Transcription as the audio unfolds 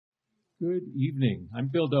Good evening. I'm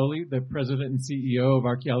Bill Doley, the President and CEO of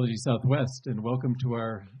Archaeology Southwest, and welcome to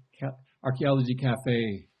our Archaeology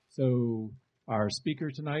Cafe. So our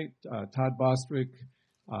speaker tonight, Todd Bostwick,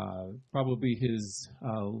 probably his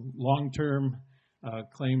long-term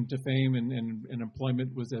claim to fame and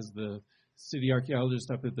employment was as the city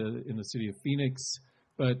archaeologist up in the city of Phoenix.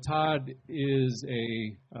 But Todd is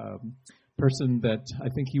a person that I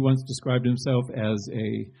think he once described himself as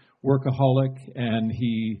a workaholic, and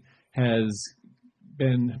he has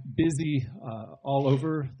been busy all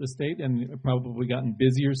over the state and probably gotten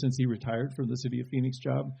busier since he retired from the City of Phoenix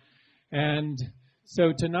job. And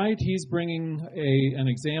so tonight he's bringing an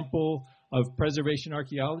example of preservation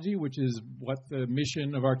archaeology, which is what the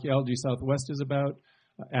mission of Archaeology Southwest is about,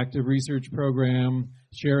 active research program,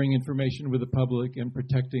 sharing information with the public, and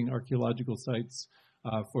protecting archaeological sites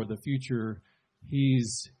for the future.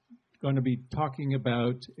 He's going to be talking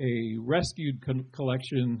about a rescued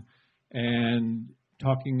collection and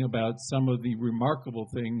talking about some of the remarkable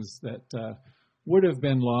things that would have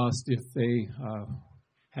been lost if they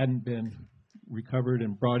hadn't been recovered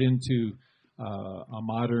and brought into a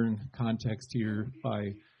modern context here by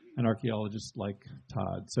an archaeologist like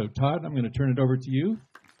Todd. So Todd, I'm going to turn it over to you.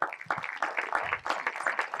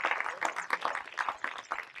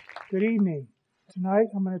 Good evening. Tonight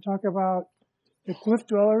I'm going to talk about the cliff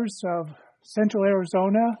dwellers of central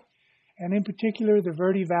Arizona, and in particular the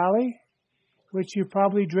Verde Valley, which you've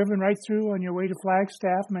probably driven right through on your way to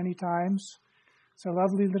Flagstaff many times. It's a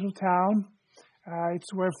lovely little town.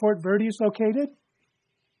 It's where Fort Verde is located.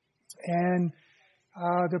 And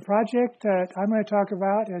the project that I'm going to talk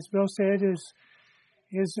about, as Bill said,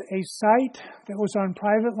 is a site that was on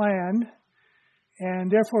private land and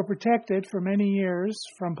therefore protected for many years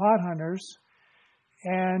from pot hunters,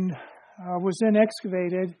 and was then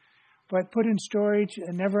excavated but put in storage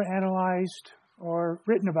and never analyzed or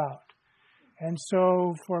written about. And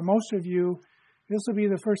so for most of you, this will be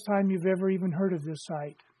the first time you've ever even heard of this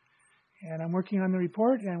site. And I'm working on the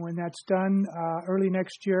report, and when that's done early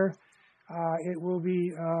next year, it will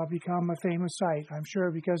become a famous site, I'm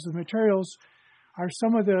sure, because the materials are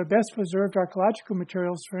some of the best preserved archaeological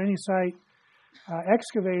materials for any site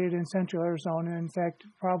excavated in central Arizona, in fact,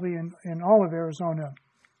 probably in all of Arizona.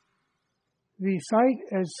 The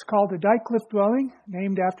site is called the Dyke Cliff Dwelling,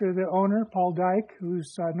 named after the owner, Paul Dyke,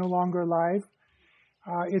 who's no longer alive.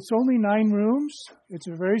 It's only 9 rooms. It's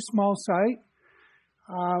a very small site.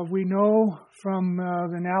 We know from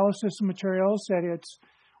the analysis of materials that it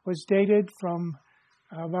was dated from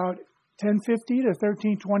about 1050 to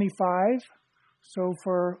 1325, so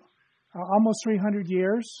for almost 300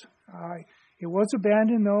 years. It was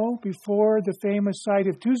abandoned, though, before the famous site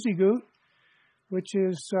of Tuzigut, which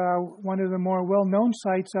is one of the more well-known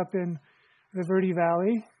sites up in the Verde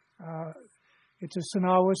Valley. It's a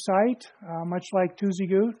Sinagua site, much like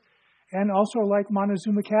Tuzigut, and also like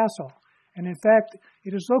Montezuma Castle. And in fact,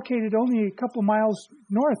 it is located only a couple miles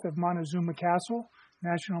north of Montezuma Castle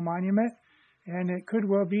National Monument, and it could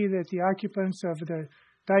well be that the occupants of the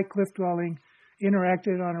Dyke Cliff Dwelling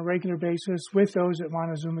interacted on a regular basis with those at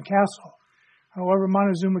Montezuma Castle. However,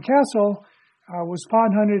 Montezuma Castle was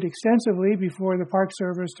pot hunted extensively before the Park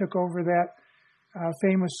Service took over that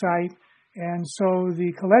famous site. And so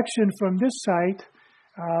the collection from this site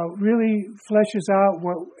really fleshes out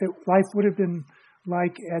what life would have been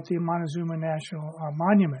like at the Montezuma National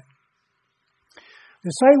Monument.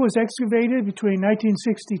 The site was excavated between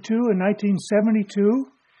 1962 and 1972.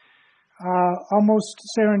 Almost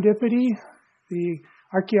serendipity. The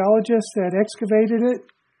archaeologist that excavated it,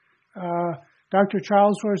 Dr.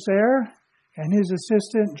 Charles Rozier, and his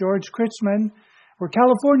assistant, George Kritzman, were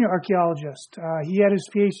California archaeologists. He had his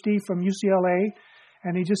PhD from UCLA,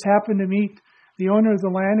 and he just happened to meet the owner of the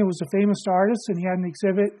land, who was a famous artist, and he had an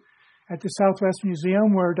exhibit at the Southwest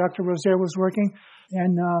Museum where Dr. Rozier was working.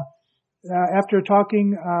 And after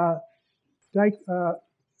talking, Dyke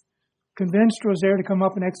convinced Rozier to come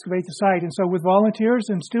up and excavate the site. And so with volunteers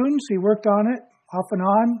and students, he worked on it off and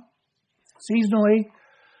on, seasonally,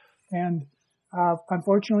 and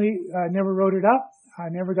unfortunately, never wrote it up. I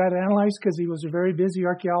never got it analyzed because he was a very busy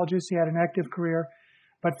archaeologist. He had an active career.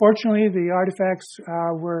 But fortunately, the artifacts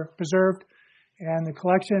were preserved, and the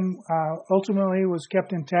collection ultimately was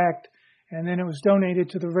kept intact. And then it was donated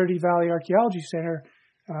to the Verde Valley Archaeology Center,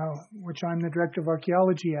 which I'm the director of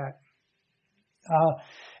archaeology at.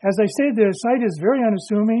 As I said, the site is very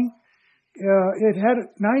unassuming. It had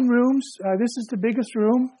 9 rooms. This is the biggest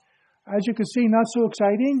room. As you can see, not so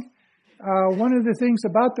exciting. One of the things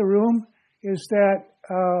about the room is that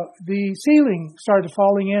the ceiling started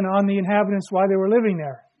falling in on the inhabitants while they were living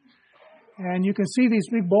there. And you can see these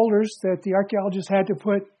big boulders that the archaeologists had to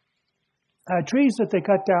put trees that they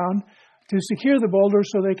cut down to secure the boulders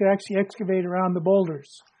so they could actually excavate around the boulders.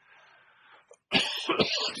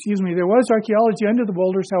 Excuse me. There was archaeology under the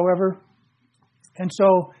boulders, however, and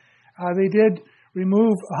so they did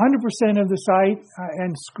remove 100% of the site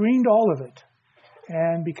and screened all of it.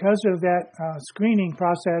 And because of that screening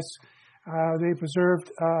process, they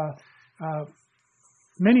preserved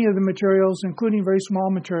many of the materials, including very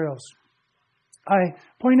small materials. I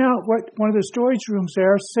point out one of the storage rooms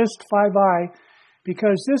there, Cyst 5I,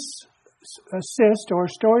 because this cyst or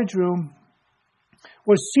storage room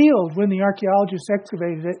was sealed when the archaeologists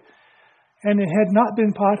excavated it, and it had not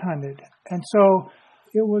been pot hunted. And so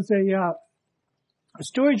it was a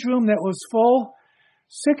storage room that was full,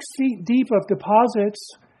 6 feet deep of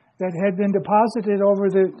deposits that had been deposited over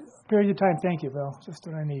the period of time. Thank you, Bill. Just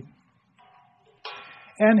what I need.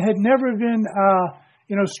 And had never been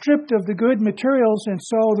stripped of the good materials, and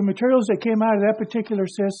so the materials that came out of that particular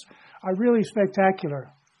cyst are really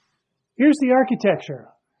spectacular. Here's the architecture.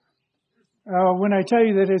 When I tell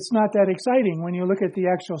you that it's not that exciting when you look at the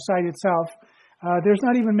actual site itself, there's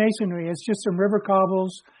not even masonry. It's just some river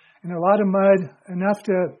cobbles and a lot of mud, enough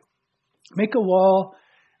to make a wall,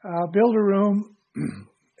 build a room,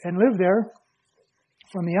 and live there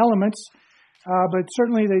from the elements. But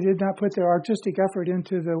certainly they did not put their artistic effort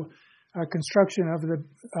into the construction of the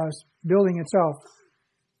building itself.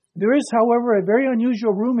 There is, however, a very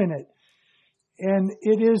unusual room in it, and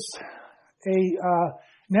it is a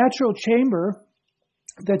natural chamber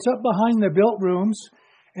that's up behind the built rooms,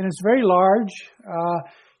 and it's very large.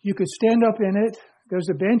 You could stand up in it. There's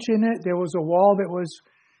a bench in it. There was a wall that was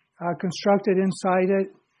constructed inside it.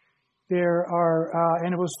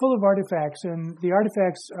 And it was full of artifacts, and the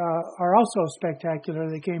artifacts are also spectacular.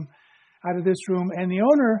 They came out of this room, and the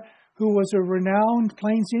owner, who was a renowned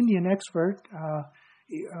Plains Indian expert,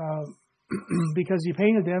 because he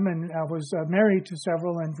painted them and was married to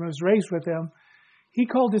several and was raised with them, he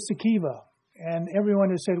called this a kiva. And everyone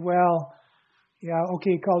has said, well, yeah,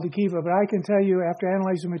 okay, called a kiva, but I can tell you, after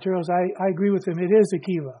analyzing materials, I agree with him. It is a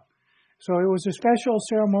kiva. So it was a special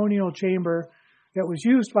ceremonial chamber that was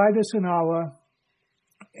used by the Sinagua.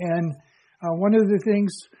 And one of the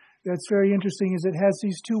things that's very interesting is it has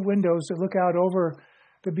these 2 windows that look out over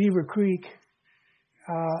the Beaver Creek,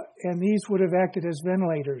 and these would have acted as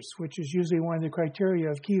ventilators, which is usually one of the criteria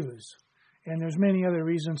of kivas. And there's many other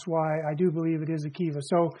reasons why I do believe it is a kiva.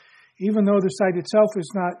 So even though the site itself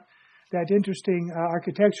is not that interesting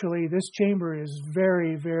architecturally, this chamber is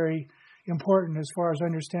very, very important as far as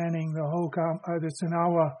understanding the whole the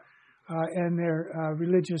Sinagua and their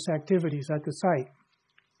religious activities at the site.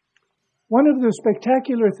 One of the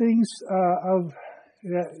spectacular things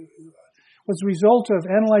that was a result of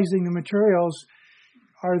analyzing the materials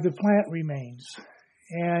are the plant remains.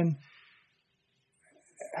 And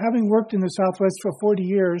having worked in the Southwest for 40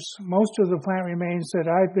 years, most of the plant remains that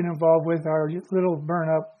I've been involved with are little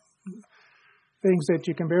burn-up things that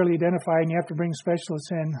you can barely identify, and you have to bring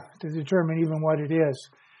specialists in to determine even what it is.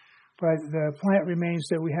 But the plant remains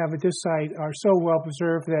that we have at this site are so well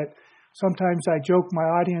preserved that sometimes I joke my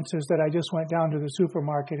audiences that I just went down to the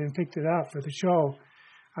supermarket and picked it up for the show,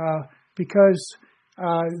 because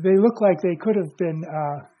they look like they could have been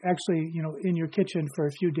actually, in your kitchen for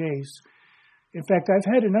a few days. In fact,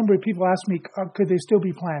 I've had a number of people ask me, could they still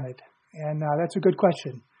be planted? And that's a good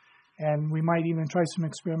question. And we might even try some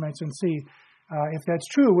experiments and see if that's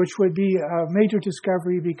true, which would be a major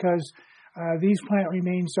discovery because these plant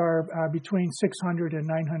remains are between 600 and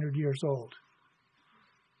 900 years old.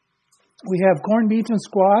 We have corned beef and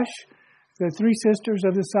squash, the 3 sisters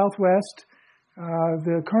of the Southwest.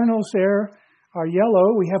 The kernels there are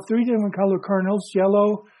yellow. We have 3 different color kernels,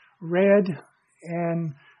 yellow, red,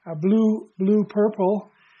 and blue, purple.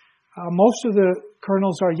 Most of the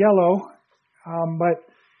kernels are yellow,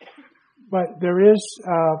 but there is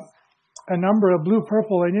a number of blue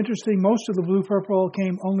purple, and interesting, most of the blue purple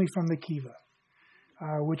came only from the kiva,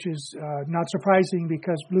 which is not surprising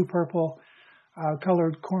because blue purple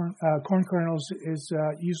colored corn kernels is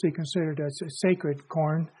usually considered as a sacred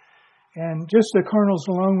corn. And just the kernels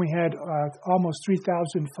alone, we had almost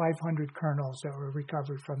 3,500 kernels that were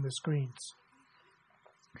recovered from the screens.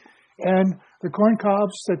 And the corn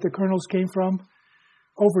cobs that the kernels came from,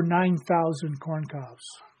 over 9,000 corn cobs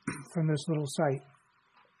from this little site.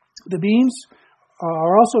 The beans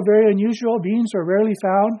are also very unusual. Beans are rarely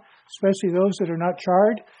found, especially those that are not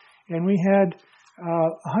charred. And we had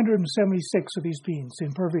 176 of these beans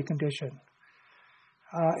in perfect condition.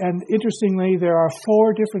 And interestingly, there are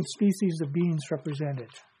 4 different species of beans represented.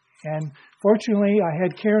 And fortunately, I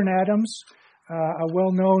had Karen Adams, a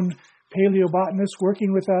well-known paleobotanist,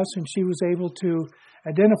 working with us, and she was able to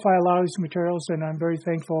identify a lot of these materials, and I'm very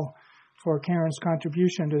thankful for Karen's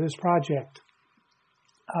contribution to this project.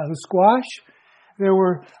 The squash, there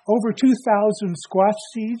were over 2,000 squash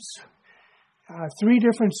seeds, 3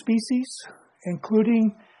 different species,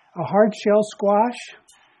 including a hard shell squash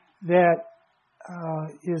that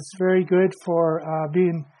is very good for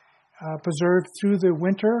being preserved through the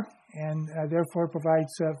winter and therefore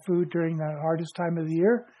provides food during the hardest time of the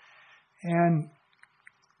year. And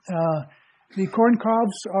the corn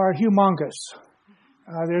cobs are humongous.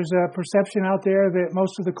 There's a perception out there that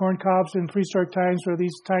most of the corn cobs in prehistoric times were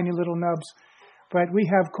these tiny little nubs, but we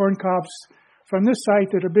have corn cobs from this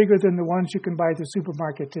site that are bigger than the ones you can buy at the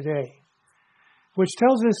supermarket today, which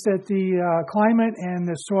tells us that the climate and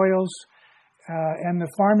the soils and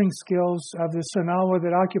the farming skills of the Sinagua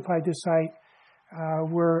that occupied this site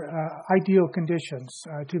were ideal conditions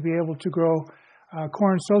to be able to grow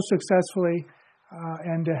corn so successfully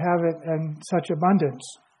and to have it in such abundance.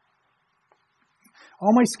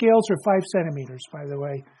 All my scales are 5 centimeters, by the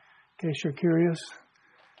way, in case you're curious.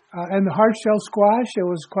 And the hard shell squash, there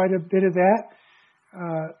was quite a bit of that.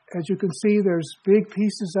 As you can see, there's big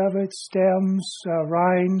pieces of it, stems,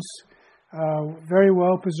 rinds, very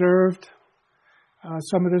well preserved.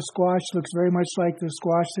 Some of the squash looks very much like the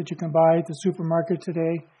squash that you can buy at the supermarket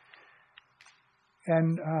today.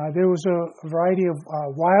 And there was a variety of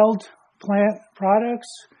wild plant products,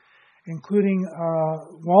 including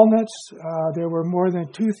walnuts. There were more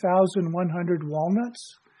than 2,100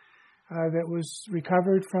 walnuts that was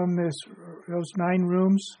recovered from those 9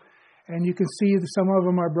 rooms. And you can see that some of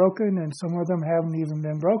them are broken and some of them haven't even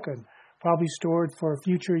been broken, probably stored for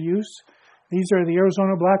future use. These are the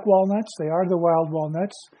Arizona black walnuts. They are the wild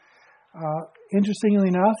walnuts. Interestingly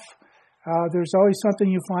enough, there's always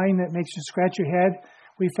something you find that makes you scratch your head.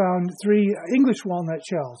 We found 3 English walnut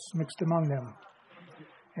shells mixed among them.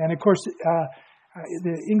 And of course,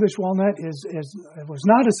 the English walnut was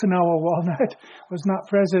not a Sinagua walnut, was not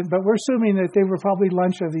present, but we're assuming that they were probably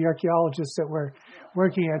lunch of the archaeologists that were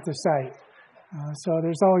working at the site. So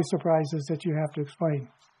there's always surprises that you have to explain.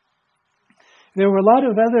 There were a lot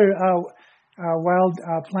of other wild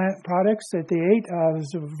plant products that they ate. It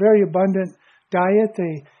was a very abundant diet.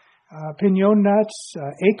 They pinon nuts,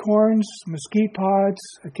 acorns, mesquite pods,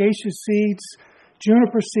 acacia seeds,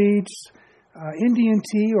 juniper seeds, Indian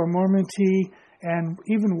tea or Mormon tea, and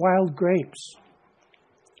even wild grapes.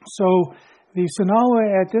 So the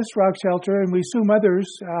Sinagua at this rock shelter, and we assume others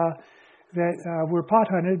that were pot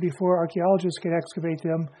hunted before archaeologists could excavate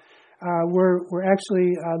them, were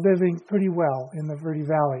actually living pretty well in the Verde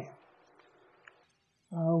Valley.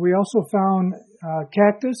 We also found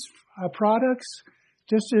cactus products.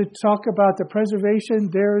 Just to talk about the preservation,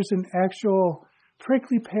 there's an actual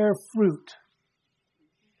prickly pear fruit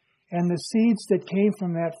and the seeds that came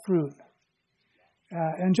from that fruit.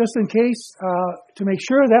 And just in case, to make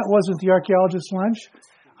sure that wasn't the archaeologist's lunch,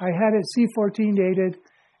 I had it C14 dated,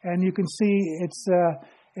 and you can see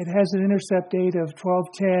it has an intercept date of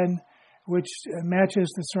 1210, which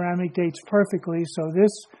matches the ceramic dates perfectly. So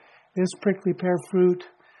this prickly pear fruit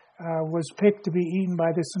was picked to be eaten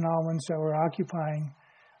by the Sinaguans that were occupying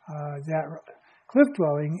that cliff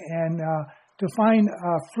dwelling. And to find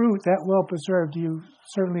fruit that well preserved, you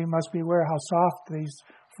certainly must be aware how soft these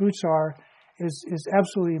fruits are, is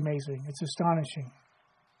absolutely amazing. It's astonishing.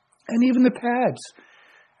 And even the pads.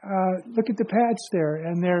 Look at the pads there,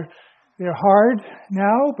 and they're hard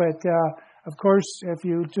now, but of course, if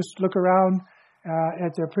you just look around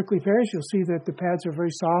at their prickly pears, you'll see that the pads are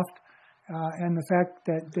very soft, and the fact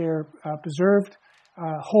that they're preserved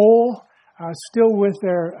whole, still with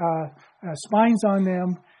their spines on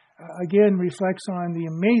them, again reflects on the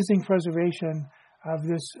amazing preservation of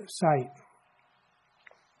this site.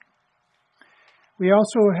 We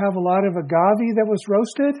also have a lot of agave that was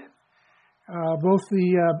roasted, both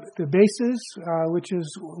the bases, which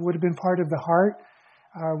would have been part of the heart,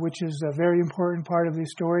 which is a very important part of the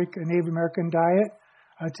historic Native American diet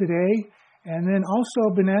today, and then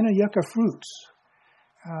also banana yucca fruits.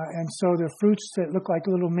 And so the fruits that look like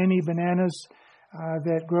little mini bananas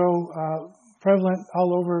that grow prevalent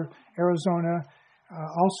all over Arizona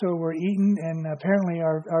also were eaten and apparently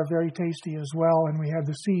are very tasty as well. And we have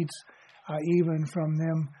the seeds even from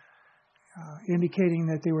them, indicating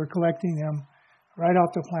that they were collecting them right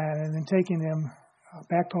off the plant and then taking them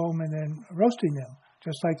back home and then roasting them,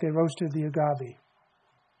 just like they roasted the agave.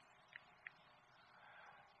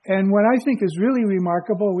 And what I think is really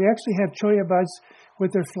remarkable, we actually have cholla buds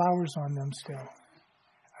with their flowers on them still.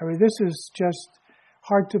 I mean, this is just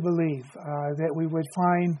hard to believe that we would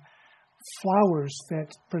find flowers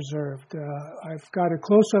that's preserved. I've got a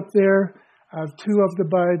close-up there of 2 of the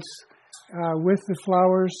buds. with the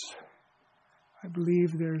flowers. I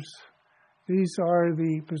believe these are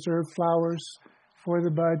the preserved flowers for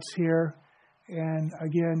the buds here. And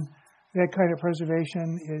again, that kind of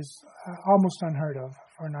preservation is almost unheard of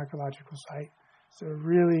for an archaeological site. So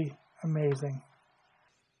really amazing.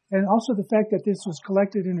 And also the fact that this was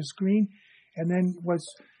collected in a screen and then was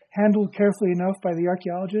handled carefully enough by the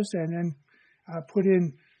archaeologists and then put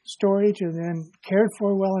in storage and then cared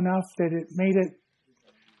for well enough that it made it,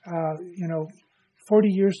 40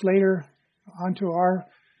 years later onto our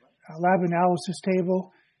lab analysis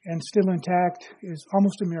table and still intact is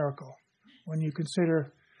almost a miracle when you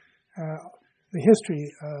consider the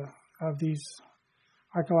history of these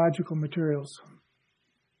archaeological materials.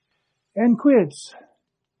 And quids.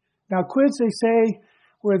 Now quids, they say,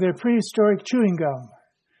 were the prehistoric chewing gum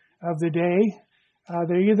of the day.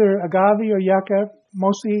 They're either agave or yucca,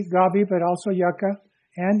 mostly agave, but also yucca,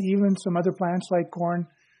 and even some other plants like corn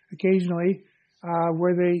occasionally,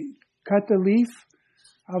 where they cut the leaf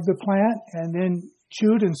of the plant and then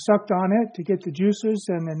chewed and sucked on it to get the juices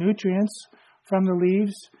and the nutrients from the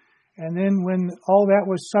leaves. And then when all that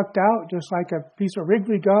was sucked out, just like a piece of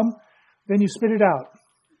Wrigley gum, then you spit it out.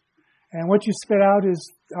 And what you spit out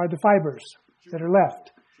are the fibers that are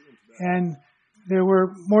left. And there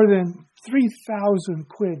were more than 3,000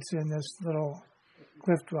 quids in this little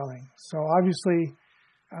cliff dwelling. So obviously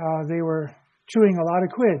they were chewing a lot of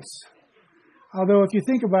quids. Although if you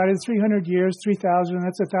think about it, 300 years, 3,000,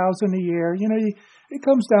 that's 1,000 a year. It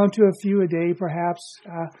comes down to a few a day, perhaps,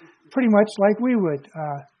 pretty much like we would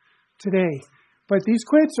today. But these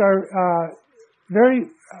quids are very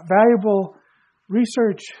valuable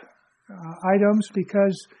research items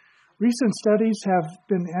because recent studies have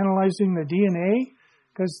been analyzing the DNA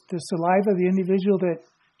because the saliva of the individual that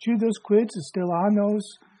chewed those quids is still on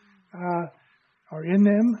those or in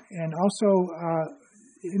them. And also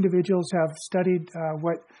individuals have studied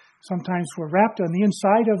what sometimes were wrapped on the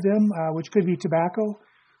inside of them, which could be tobacco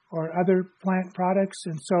or other plant products.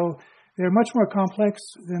 And so they're much more complex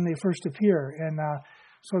than they first appear. And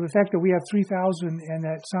so the fact that we have 3,000 and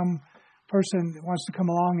that some person wants to come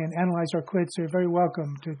along and analyze our quids, they're very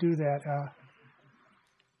welcome to do that.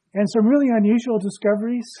 And some really unusual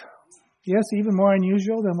discoveries. Yes, even more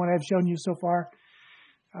unusual than what I've shown you so far.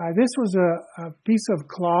 This was a piece of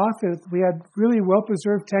cloth. We had really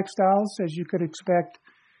well-preserved textiles, as you could expect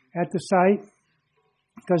at the site,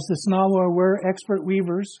 because the Sinagua were expert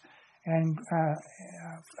weavers and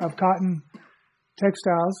of cotton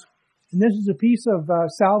textiles. And this is a piece of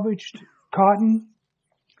salvaged cotton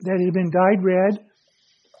that had been dyed red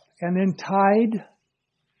and then tied,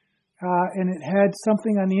 and it had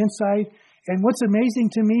something on the inside. And what's amazing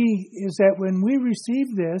to me is that when we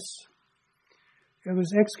received this, it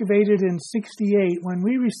was excavated in 1968. When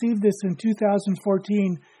we received this in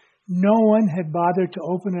 2014, no one had bothered to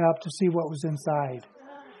open it up to see what was inside.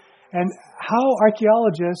 And how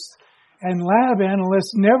archaeologists and lab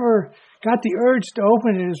analysts never got the urge to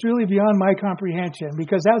open it is really beyond my comprehension,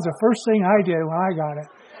 because that was the first thing I did when I got it,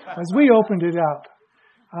 was we opened it up.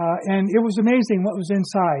 And it was amazing what was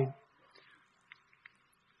inside.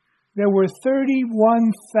 There were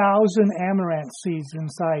 31,000 amaranth seeds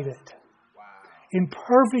inside it, in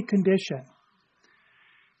perfect condition.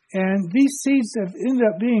 And these seeds have ended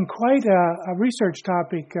up being quite a research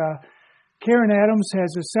topic. Karen Adams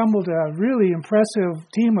has assembled a really impressive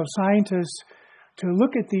team of scientists to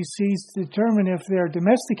look at these seeds to determine if they're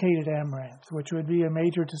domesticated amaranth, which would be a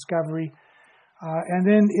major discovery. And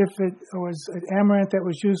then if it was an amaranth that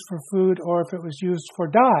was used for food or if it was used for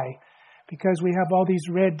dye, because we have all these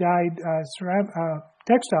red dyed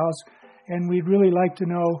textiles, and we'd really like to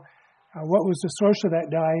know what was the source of that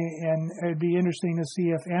dye, and it'd be interesting to see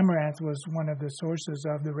if amaranth was one of the sources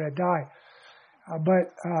of the red dye.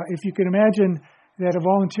 But if you can imagine that a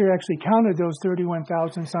volunteer actually counted those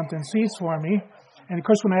 31,000 something seeds for me, and of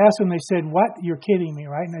course when I asked them, they said, "What? You're kidding me,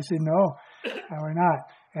 right?" And I said, "No, we're not."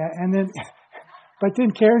 But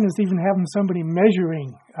then Karen is even having somebody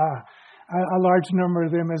measuring a large number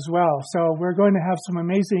of them as well. So we're going to have some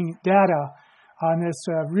amazing data on this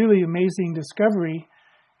really amazing discovery.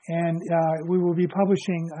 And we will be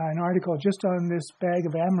publishing an article just on this bag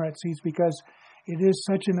of amaranth seeds because it is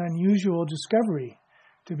such an unusual discovery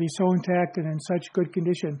to be so intact and in such good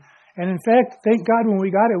condition. And in fact, thank God when we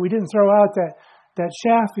got it, we didn't throw out that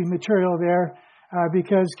shaftly material there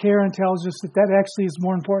because Karen tells us that actually is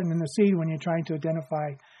more important than the seed when you're trying to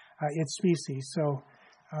identify its species. So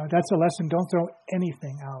that's a lesson. Don't throw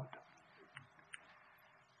anything out.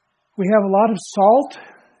 We have a lot of salt,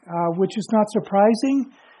 which is not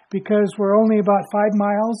surprising, because we're only about 5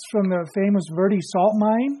 miles from the famous Verde salt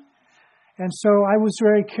mine. And so I was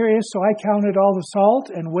very curious, so I counted all the salt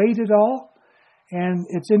and weighed it all. And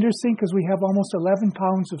it's interesting because we have almost 11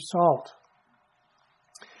 pounds of salt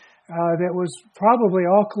that was probably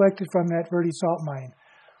all collected from that Verde salt mine.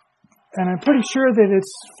 And I'm pretty sure that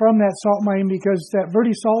it's from that salt mine because that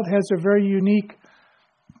Verde salt has a very unique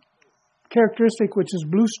characteristic, which is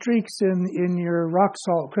blue streaks in your rock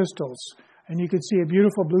salt crystals. And you can see a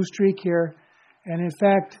beautiful blue streak here. And in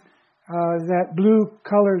fact, that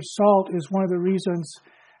blue-colored salt is one of the reasons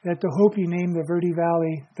that the Hopi named the Verde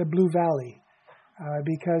Valley the Blue Valley,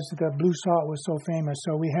 because the blue salt was so famous.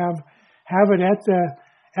 So we have it at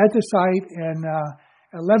the site, and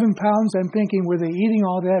 11 pounds. I'm thinking, were they eating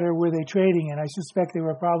all that or were they trading it? I suspect they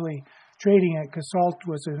were probably trading it because salt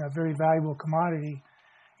was a very valuable commodity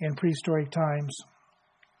in prehistoric times.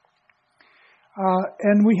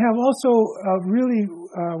 And we have also really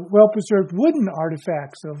well-preserved wooden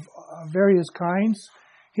artifacts of various kinds.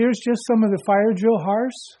 Here's just some of the fire drill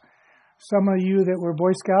hearths. Some of you that were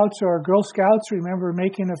Boy Scouts or Girl Scouts remember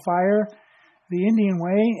making a fire the Indian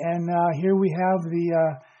way. And here we have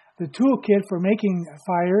the toolkit for making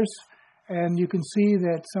fires. And you can see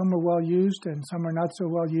that some are well used and some are not so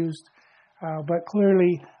well used. But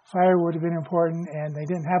clearly fire would have been important, and they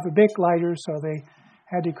didn't have a Bic lighter, so they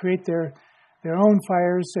had to create their own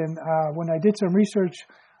fires. And when I did some research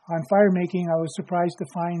on fire making, I was surprised to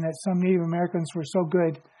find that some Native Americans were so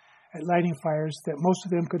good at lighting fires that most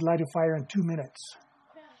of them could light a fire in 2 minutes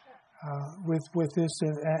with this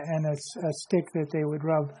and a stick that they would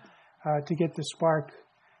rub to get the spark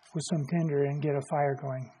with some tinder and get a fire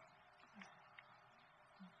going.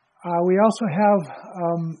 We also have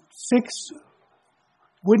 6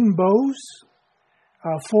 wooden bows,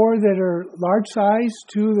 4 that are large size,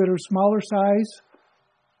 2 that are smaller size.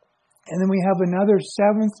 And then we have another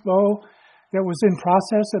 7th bow that was in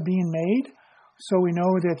process of being made. So we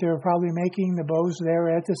know that they were probably making the bows there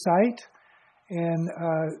at the site. And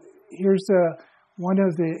here's one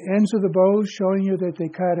of the ends of the bows showing you that they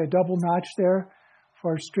cut a double notch there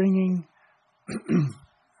for stringing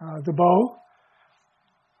the bow.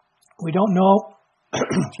 We don't know,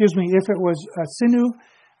 excuse me, if it was sinew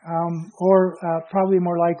or probably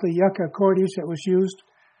more likely yucca cordage that was used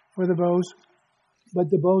for the bows. But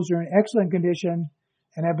the bows are in excellent condition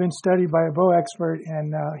and have been studied by a bow expert,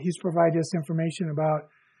 and he's provided us information about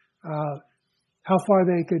how far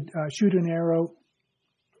they could shoot an arrow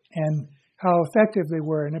and how effective they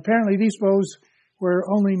were. And apparently these bows were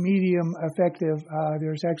only medium effective.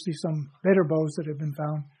 There's actually some better bows that have been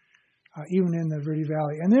found, even in the Verde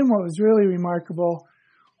Valley. And then what was really remarkable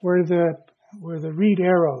were the reed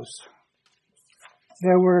arrows.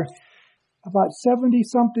 There were about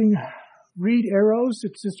 70-something reed arrows.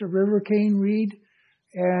 It's just a river cane reed,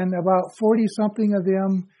 and about 40-something of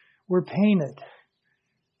them were painted.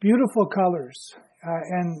 Beautiful colors,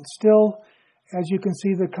 and still, as you can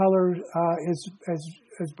see, the color is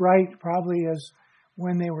as bright probably as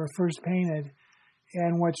when they were first painted.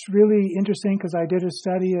 And what's really interesting, because I did a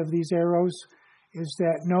study of these arrows, is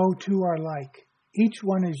that no two are alike. Each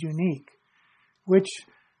one is unique, which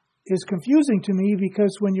is confusing to me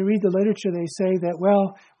because when you read the literature, they say that,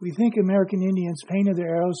 well, we think American Indians painted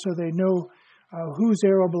their arrows so they know whose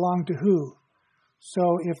arrow belonged to who.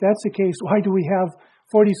 So if that's the case, why do we have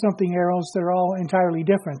 40-something arrows that are all entirely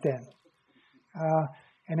different then?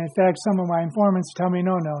 And in fact, some of my informants tell me,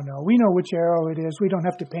 no, we know which arrow it is. We don't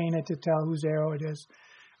have to paint it to tell whose arrow it is.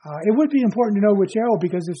 It would be important to know which arrow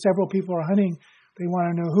because if several people are hunting, they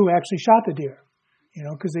want to know who actually shot the deer,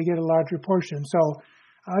 because they get a larger portion. So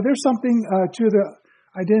there's something to the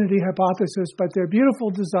identity hypothesis, but they're beautiful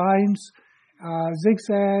designs,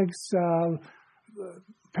 zigzags,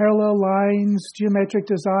 parallel lines, geometric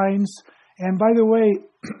designs. And by the way,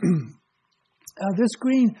 this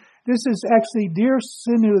green, this is actually deer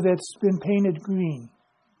sinew that's been painted green.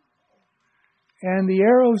 And the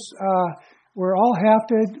arrows were all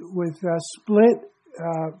hafted with split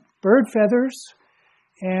bird feathers.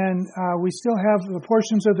 And we still have the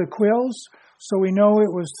portions of the quills. So we know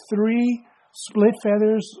it was 3 split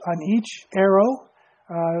feathers on each arrow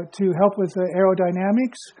to help with the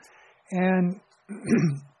aerodynamics. And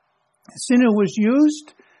sinew was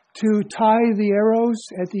used to tie the arrows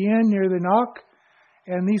at the end near the nock.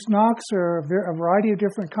 And these nocks are a variety of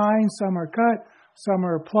different kinds. Some are cut, some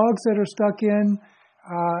are plugs that are stuck in.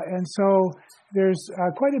 And so there's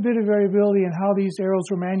quite a bit of variability in how these arrows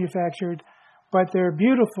were manufactured, but they're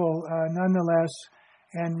beautiful nonetheless,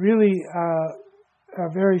 and really a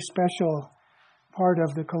very special part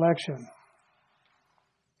of the collection.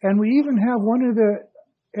 And we even have one of the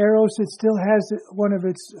arrows that still has one of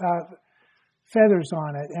its feathers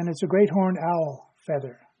on it, and it's a great horned owl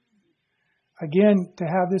feather. again, to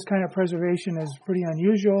have this kind of preservation is pretty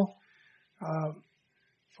unusual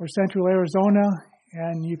for central Arizona.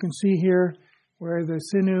 And you can see here where the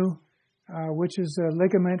sinew, which is a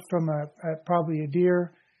ligament from probably a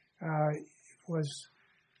deer, was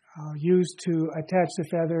used to attach the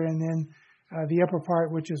feather, and then the upper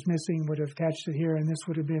part, which is missing, would have attached it here, and this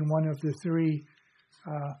would have been one of the three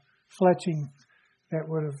fletching that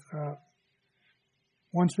would have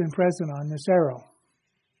once been present on this arrow.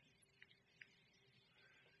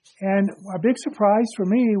 And a big surprise for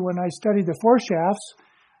me when I studied the foreshafts,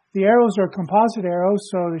 the arrows are composite arrows,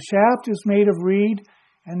 so the shaft is made of reed,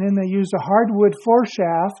 and then they use a hardwood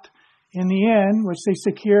foreshaft in the end, which they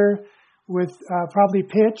secure with probably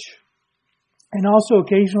pitch, and also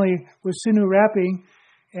occasionally with sinew wrapping,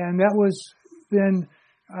 and that was then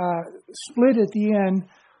split at the end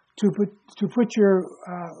to put your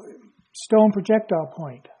stone projectile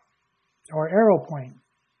point or arrow point.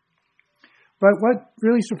 But what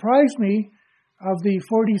really surprised me of the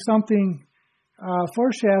 40-something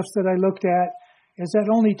foreshafts that I looked at is that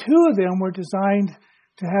only 2 of them were designed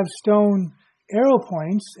to have stone arrow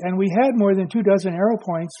points, and we had more than 24 arrow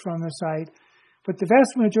points from the site, but the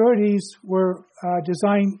vast majorities were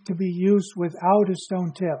designed to be used without a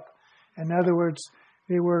stone tip. In other words,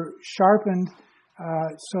 they were sharpened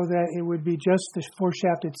so that it would be just the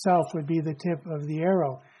foreshaft itself would be the tip of the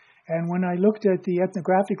arrow. And when I looked at the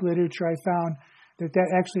ethnographic literature, I found that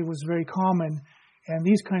that actually was very common, and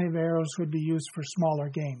these kind of arrows would be used for smaller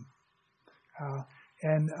game.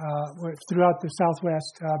 And throughout the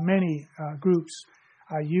Southwest, many groups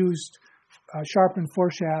used sharpened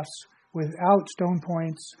foreshafts without stone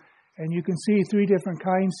points. And you can see 3 different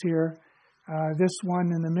kinds here. This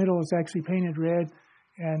one in the middle is actually painted red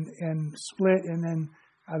and split, and then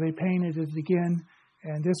they painted it again.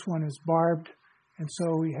 And this one is barbed. And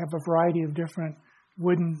so we have a variety of different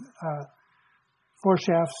wooden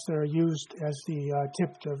foreshafts that are used as the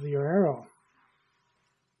tip of your arrow.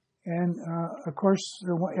 And, of course,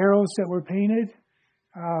 the arrows that were painted,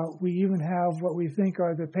 we even have what we think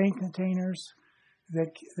are the paint containers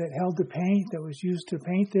that held the paint that was used to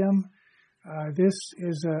paint them. This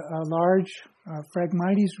is a large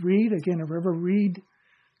Phragmites reed, again, a river reed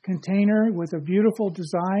container with a beautiful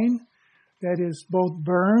design that is both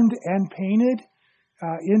burned and painted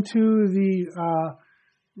into the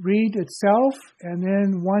reed itself. And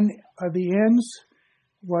then one of the ends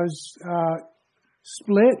was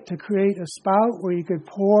split to create a spout where you could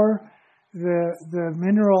pour the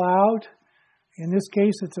mineral out. In this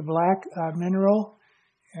case, it's a black mineral.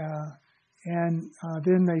 And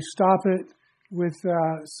then they stop it with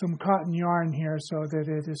some cotton yarn here so that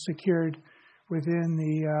it is secured within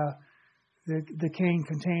the cane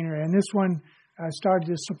container. And this one started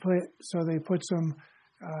to split, so they put some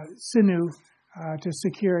sinew to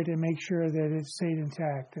secure it and make sure that it stayed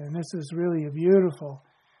intact. And this is really a beautiful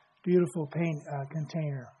paint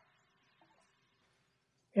container.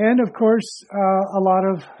 And of course, a lot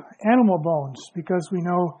of animal bones, because we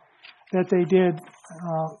know that they did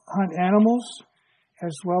hunt animals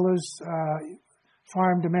as well as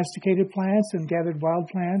farm domesticated plants and gathered wild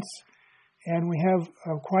plants. And we have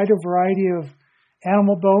quite a variety of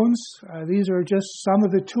animal bones. These are just some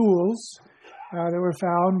of the tools that were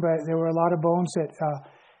found, but there were a lot of bones that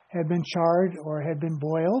had been charred or had been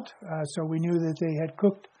boiled. So we knew that they had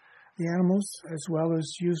cooked the animals as well as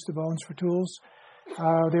used the bones for tools.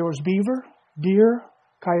 There was beaver, deer,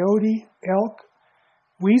 coyote, elk,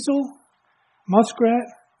 weasel, muskrat,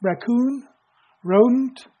 raccoon,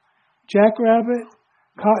 rodent, jackrabbit,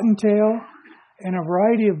 cottontail, and a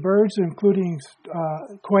variety of birds, including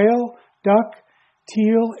quail, duck,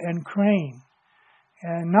 teal, and crane.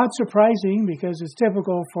 And not surprising, because it's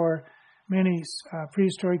typical for many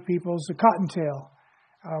prehistoric peoples, the cottontail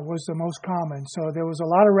was the most common. So there was a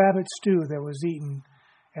lot of rabbit stew that was eaten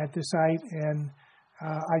at the site, and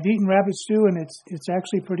I've eaten rabbit stew, and it's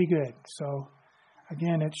actually pretty good. So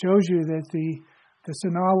again, it shows you that the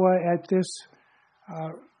Sinagua at this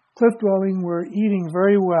cliff dwelling were eating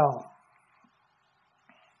very well.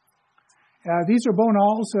 These are bone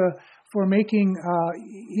awls for making,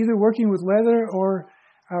 either working with leather or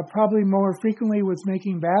probably more frequently with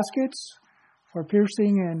making baskets for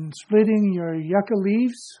piercing and splitting your yucca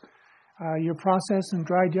leaves, your processed and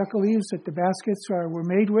dried yucca leaves that the baskets were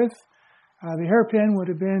made with. The hairpin would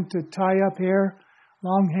have been to tie up hair,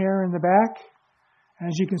 long hair in the back.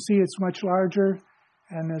 As you can see, it's much larger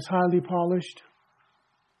and is highly polished.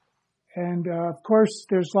 And of course,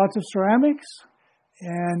 there's lots of ceramics.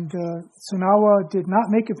 And Sinagua did not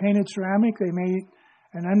make a painted ceramic. They made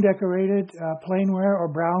an undecorated plainware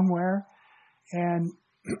or brownware. And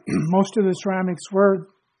most of the ceramics were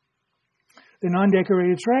the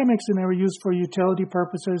non-decorated ceramics, and they were used for utility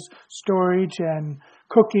purposes, storage and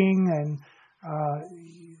cooking and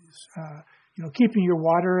keeping your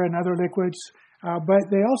water and other liquids. But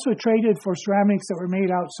they also traded for ceramics that were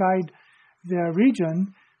made outside the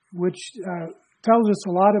region, which tells us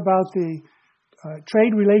a lot about the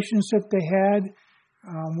trade relationship they had.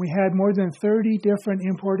 We had more than 30 different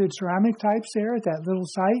imported ceramic types there at that little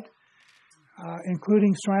site,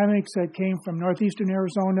 including ceramics that came from northeastern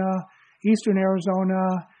Arizona, eastern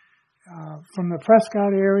Arizona, from the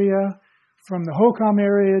Prescott area, from the Holcomb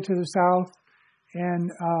area to the south,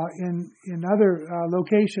 and in other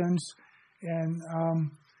locations. And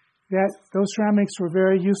those ceramics were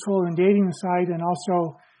very useful in dating the site and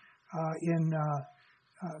also in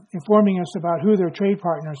informing us about who their trade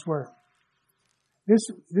partners were. This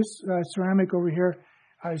ceramic over here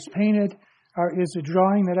is painted, is a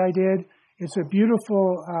drawing that I did. It's a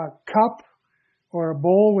beautiful cup or a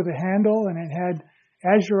bowl with a handle, and it had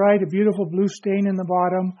azurite, a beautiful blue stain in the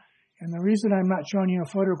bottom. And the reason I'm not showing you a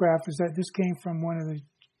photograph is that this came from one of the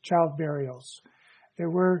child burials. There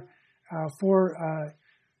were 4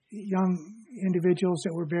 young individuals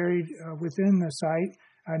that were buried within the site.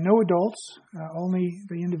 No adults, only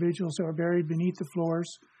the individuals that were buried beneath the floors.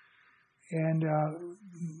 And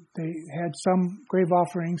they had some grave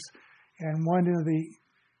offerings, and one of the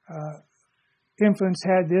infants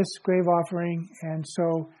had this grave offering, and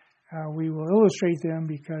so we will illustrate them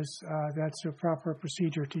because that's a proper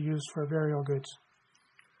procedure to use for burial goods.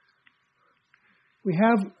 We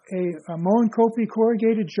have a Moenkopi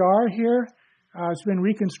corrugated jar here. It's been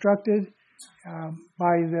reconstructed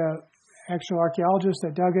by the actual archaeologist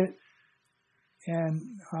that dug it. And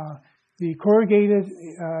the corrugated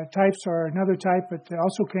types are another type, but they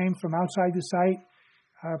also came from outside the site,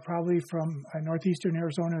 probably from northeastern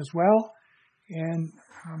Arizona as well. And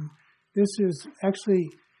this is actually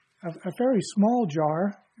a very small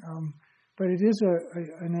jar, but it is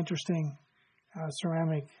an interesting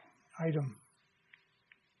ceramic item.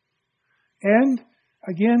 And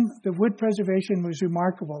again, the wood preservation was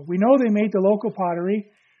remarkable. We know they made the local pottery,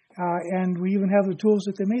 and we even have the tools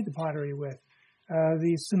that they made the pottery with.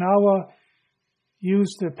 The Sinagua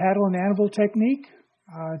used the paddle and anvil technique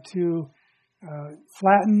to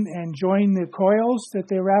flatten and join the coils that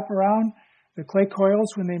they wrap around, the clay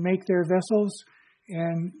coils when they make their vessels.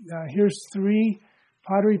 And here's 3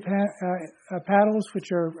 pottery paddles,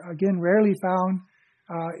 which are, again, rarely found,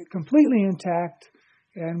 completely intact,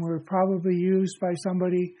 and were probably used by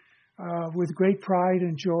somebody with great pride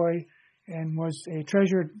and joy, and was a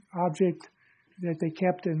treasured object that they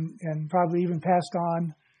kept and probably even passed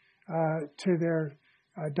on to their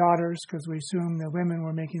daughters, because we assume the women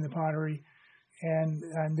were making the pottery. And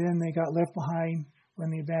then they got left behind when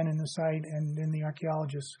they abandoned the site, and then the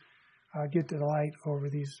archaeologists get to delight over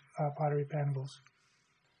these pottery paddles.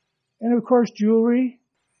 And of course, jewelry.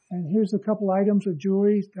 And here's a couple items of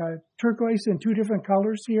jewelry. Turquoise in 2 different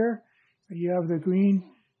colors here. You have the green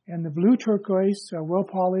and the blue turquoise, well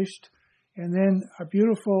polished. And then a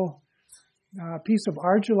beautiful piece of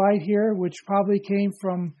argillite here, which probably came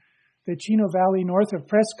from the Chino Valley north of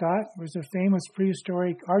Prescott. There's a famous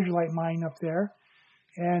prehistoric argillite mine up there.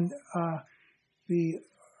 And the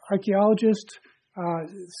archaeologist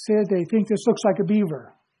said they think this looks like a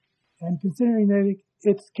beaver. And considering that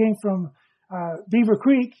it came from Beaver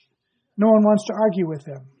Creek, no one wants to argue with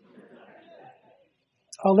them.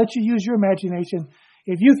 I'll let you use your imagination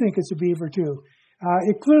if you think it's a beaver too.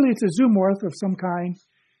 Clearly it's a zoomorph of some kind,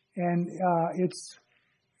 and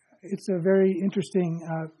it's a very interesting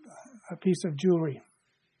piece of jewelry.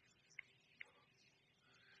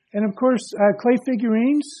 And of course, clay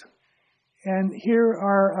figurines. And here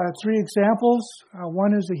are 3 examples.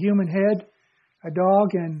 One is a human head, a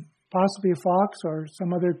dog, and possibly a fox or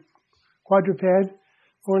some other quadruped,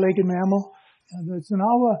 4-legged mammal. The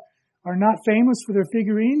Sinagua are not famous for their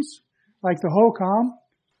figurines, like the Holcomb,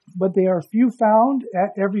 but they are few found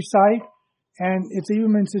at every site. And it's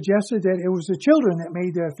even been suggested that it was the children that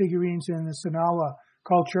made the figurines in the Sinagua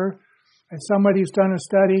culture. And somebody's done a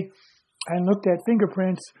study and looked at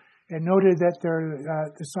fingerprints and noted that they're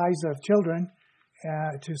the size of children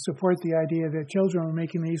to support the idea that children were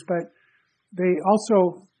making these. But they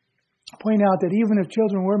also point out that even if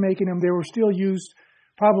children were making them, they were still used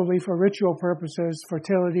probably for ritual purposes,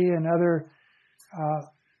 fertility and other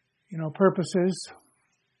purposes.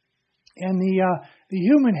 And the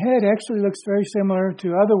human head actually looks very similar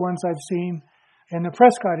to other ones I've seen in the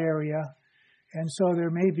Prescott area. And so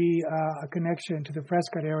there may be a connection to the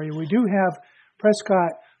Prescott area. We do have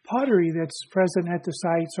Prescott pottery that's present at the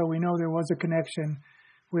site, so we know there was a connection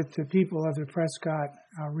with the people of the Prescott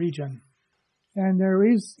region. And there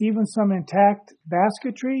is even some intact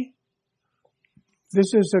basketry.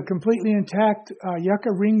 This is a completely intact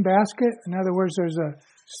yucca ring basket. In other words, there's a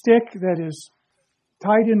stick that is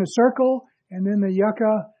tied in a circle, and then the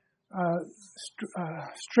yucca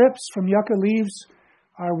strips from yucca leaves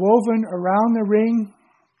are woven around the ring,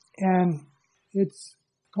 and it's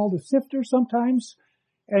called a sifter sometimes.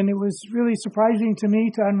 And it was really surprising to me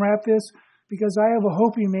to unwrap this because I have a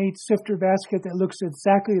Hopi-made sifter basket that looks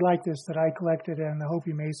exactly like this that I collected in the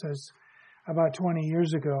Hopi Mesas about 20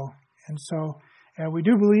 years ago. And so we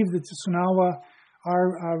do believe that the Sinagua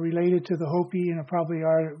are related to the Hopi and probably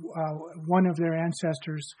are one of their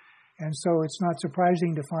ancestors. And so it's not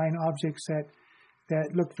surprising to find objects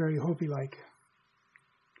that look very Hopi-like.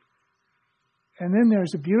 And then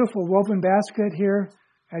there's a beautiful woven basket here.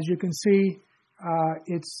 As you can see,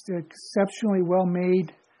 it's exceptionally well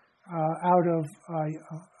made out of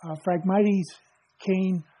Phragmites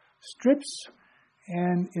cane strips.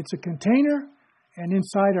 And it's a container, and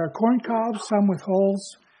inside are corn cobs, some with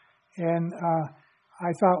holes. And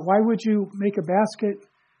I thought, why would you make a basket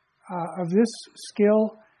of this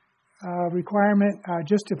skill requirement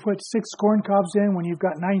just to put 6 corn cobs in when you've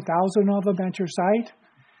got 9,000 of them at your site?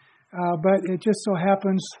 But it just so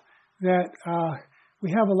happens that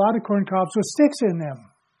we have a lot of corn cobs with sticks in them.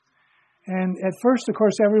 And at first, of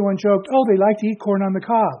course, everyone joked, oh, they like to eat corn on the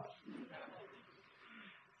cob.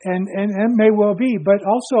 And may well be. But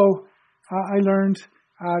also, I learned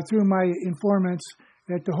through my informants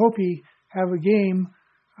that the Hopi have a game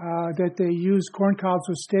that they use corn cobs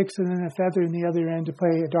with sticks and then a feather in the other end to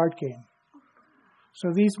play a dart game.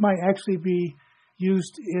 So these might actually be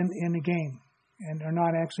used in a game and are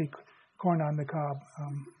not actually corn on the cob.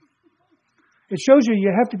 It shows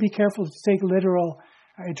you have to be careful to take literal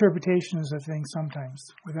interpretations of things sometimes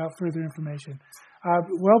without further information.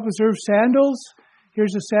 Well-preserved sandals.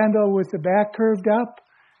 Here's a sandal with the back curved up,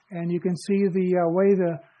 and you can see the way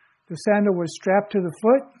the sandal was strapped to the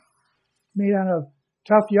foot, made out of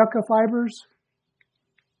tough yucca fibers.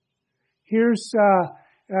 Here's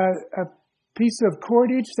a piece of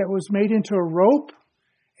cordage that was made into a rope,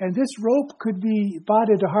 and this rope could be bought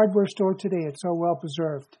at a hardware store today. It's so well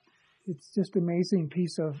preserved. It's just an amazing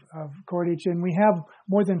piece of cordage, and we have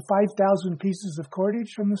more than 5,000 pieces of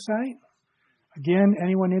cordage from the site. Again,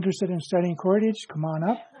 anyone interested in studying cordage, come on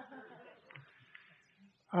up.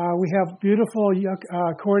 We have beautiful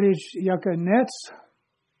cordage yucca nets,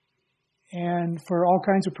 and for all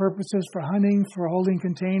kinds of purposes, for hunting, for holding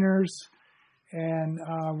containers. And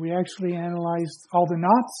we actually analyzed all the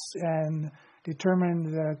knots and determined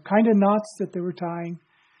the kind of knots that they were tying.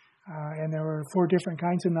 And there were 4 different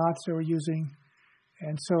kinds of knots they were using.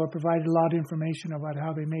 And so it provided a lot of information about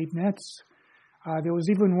how they made nets. There was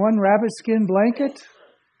even one rabbit skin blanket.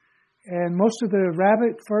 And most of the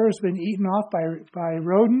rabbit fur has been eaten off by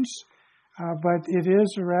rodents. But it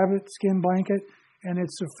is a rabbit skin blanket. And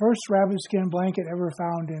it's the first rabbit skin blanket ever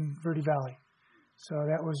found in Verde Valley. So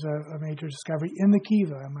that was a major discovery in the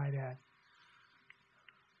Kiva, I might add.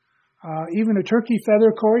 Even a turkey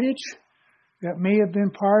feather cordage that may have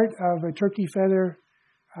been part of a turkey feather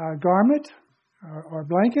garment or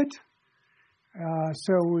blanket.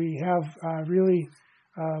 So we have really,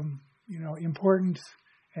 important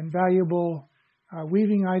and valuable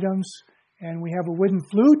weaving items. And we have a wooden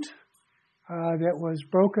flute that was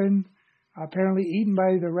broken, apparently eaten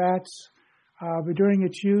by the rats. But during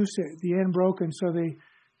its use, the end broke, and so they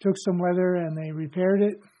took some leather and they repaired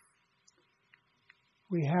it.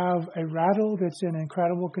 We have a rattle that's in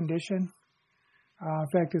incredible condition. In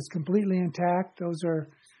fact, it's completely intact. Those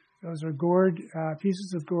are gourd,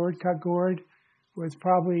 pieces of gourd, cut gourd, with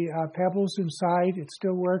probably pebbles inside. It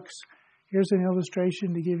still works. Here's an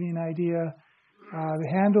illustration to give you an idea. The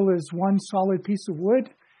handle is one solid piece of wood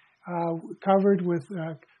covered with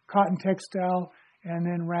cotton textile and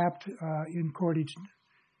then wrapped in cordage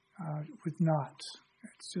with knots.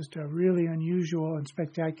 It's just a really unusual and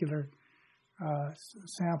spectacular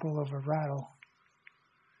sample of a rattle.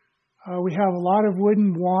 We have a lot of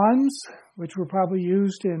wooden wands, which were probably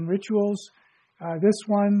used in rituals. This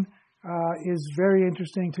one is very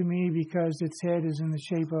interesting to me because its head is in the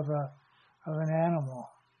shape of an animal,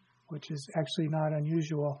 which is actually not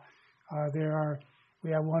unusual.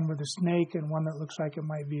 We have one with a snake and one that looks like it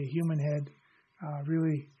might be a human head.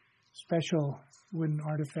 Really special wooden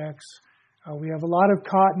artifacts. We have a lot of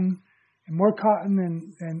cotton, and more cotton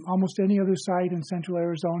than almost any other site in central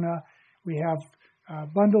Arizona. We have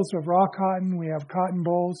bundles of raw cotton. We have cotton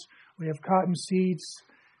bolls. We have cotton seeds.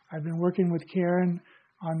 I've been working with Karen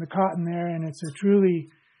on the cotton there, and it's a truly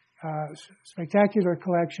spectacular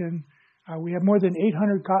collection. We have more than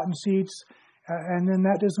 800 cotton seeds and then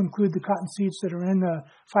that does include the cotton seeds that are in the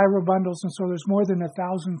fiber bundles, and so there's more than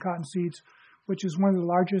 1,000 cotton seeds, which is one of the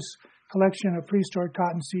largest collection of prehistoric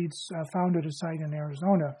cotton seeds found at a site in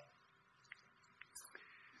Arizona.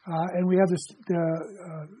 And we have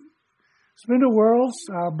the spindle whorls,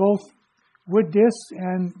 both wood discs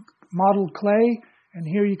and modeled clay. And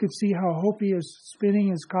here you can see how Hopi is spinning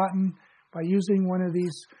his cotton by using one of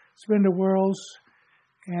these spindle whorls.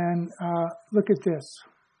 And look at this.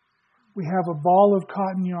 We have a ball of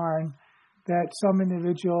cotton yarn that some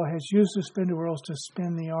individual has used the spindle whorls to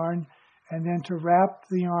spin the yarn and then to wrap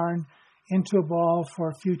the yarn into a ball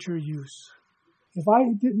for future use. If I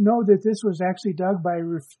didn't know that this was actually dug by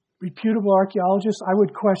a reputable archaeologist, I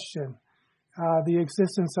would question the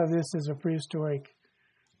existence of this as a prehistoric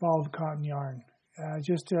ball of cotton yarn.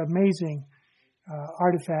 Just an amazing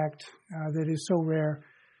artifact that is so rare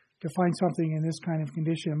to find something in this kind of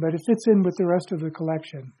condition, but it fits in with the rest of the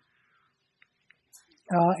collection.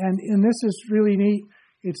 And this is really neat.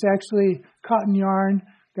 It's actually cotton yarn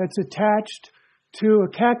that's attached to a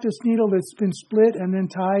cactus needle that's been split and then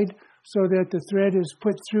tied so that the thread is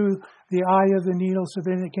put through the eye of the needle so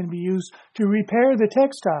then it can be used to repair the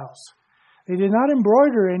textiles. They did not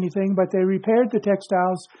embroider anything, but they repaired the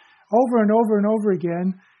textiles over and over and over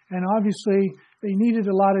again. And obviously, they needed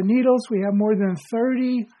a lot of needles. We have more than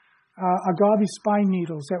 30 agave spine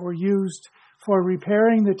needles that were used for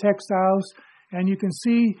repairing the textiles. And you can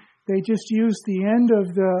see they just used the end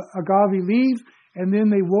of the agave leaf, and then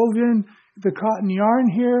they wove in the cotton yarn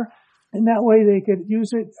here. And that way they could use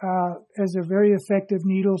it as a very effective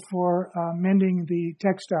needle for mending the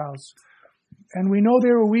textiles. And we know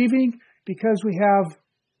they were weaving because we have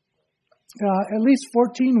at least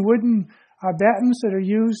 14 wooden battens that are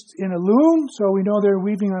used in a loom. So we know they're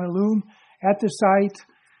weaving on a loom at the site.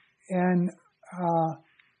 And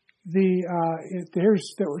there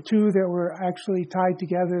were two that were actually tied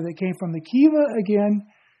together that came from the kiva again,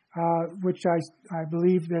 which I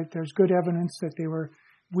believe that there's good evidence that they were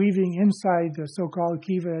weaving inside the so-called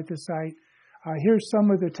kiva at the site. Here's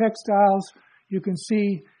some of the textiles. You can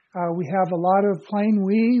see we have a lot of plain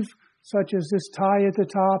weave, such as this tie at the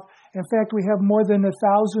top. In fact, we have more than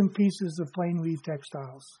 1,000 pieces of plain weave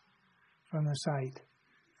textiles from the site.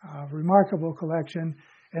 Remarkable collection.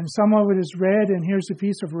 And some of it is red, and here's a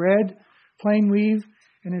piece of red plain weave.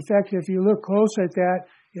 And in fact, if you look close at that,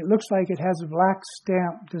 it looks like it has a black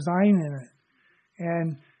stamp design in it.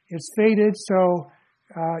 And it's faded, so,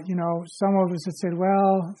 some of us have said,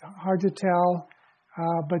 well, hard to tell.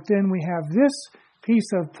 But then we have this piece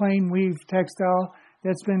of plain weave textile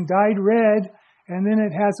that's been dyed red, and then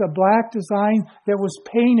it has a black design that was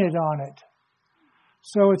painted on it.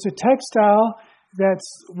 So it's a textile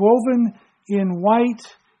that's woven in white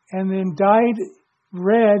and then dyed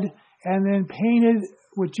red and then painted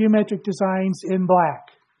with geometric designs in black.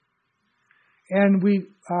 And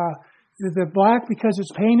the black, because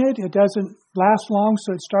it's painted, it doesn't last long,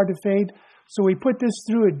 so it started to fade. So we put this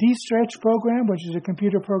through a de-stretch program, which is a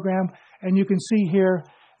computer program, and you can see here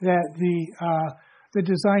that the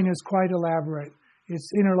design is quite elaborate.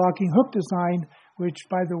 It's interlocking hook design, which,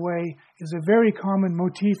 by the way, is a very common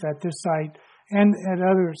motif at this site and at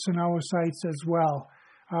other Sinagua sites as well.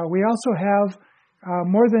 We also have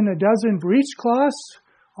more than a dozen breechcloths,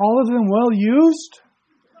 all of them well used.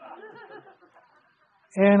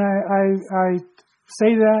 And I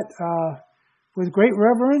say that with great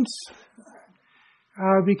reverence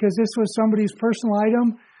because this was somebody's personal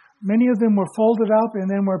item. Many of them were folded up and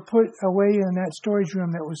then were put away in that storage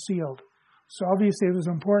room that was sealed. So obviously it was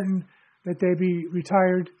important that they be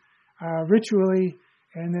retired ritually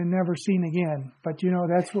and then never seen again. But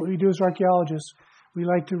that's what we do as archaeologists. We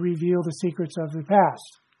like to reveal the secrets of the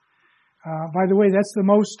past. By the way, that's the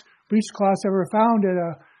most breechcloths ever found at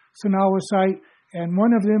a Sinagua site. And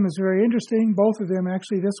one of them is very interesting. Both of them,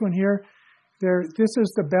 actually, this one here, this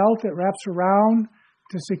is the belt that wraps around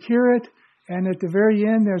to secure it. And at the very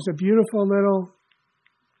end, there's a beautiful little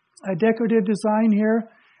decorative design here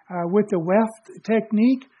with the weft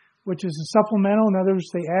technique, which is a supplemental. In other words,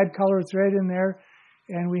 they add color thread in there.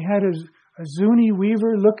 And we had a Zuni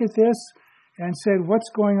weaver look at this and said, what's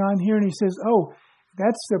going on here? And he says, oh,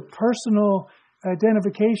 that's the personal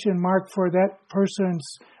identification mark for that person's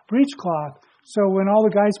breechcloth. So when all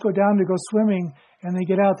the guys go down to go swimming and they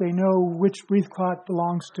get out, they know which breechcloth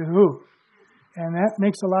belongs to who. And that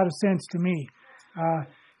makes a lot of sense to me.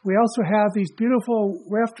 We also have these beautiful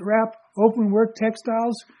weft wrap open work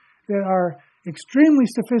textiles that are extremely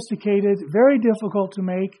sophisticated, very difficult to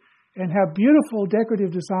make, and have beautiful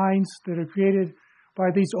decorative designs that are created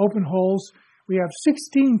by these open holes. We have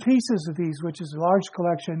 16 pieces of these, which is a large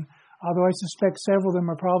collection, although I suspect several of them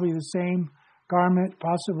are probably the same garment,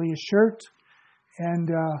 possibly a shirt. And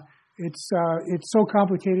it's so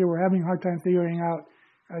complicated, we're having a hard time figuring out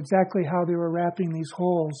exactly how they were wrapping these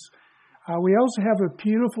holes. We also have a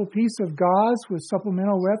beautiful piece of gauze with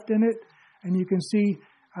supplemental weft in it, and you can see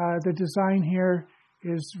the design here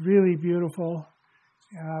is really beautiful.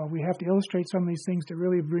 We have to illustrate some of these things to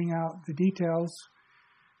really bring out the details.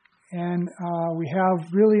 And we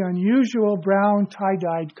have really unusual brown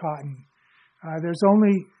tie-dyed cotton. There's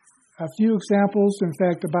only a few examples, in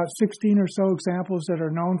fact, about 16 or so examples that are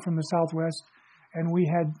known from the Southwest, and we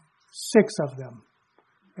had 6 of them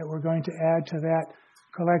that we're going to add to that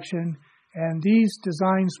collection. And these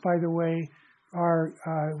designs, by the way, are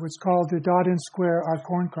what's called the dot and square are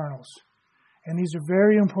corn kernels. And these are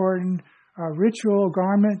very important ritual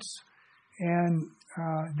garments, and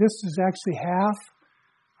this is actually half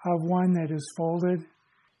of one that is folded.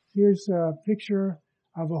 Here's a picture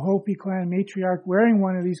of a Hopi clan matriarch wearing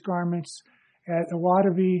one of these garments at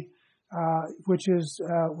Awadabi, which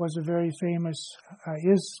was a very famous,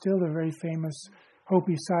 is still a very famous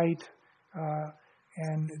Hopi site,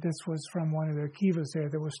 and this was from one of their kivas there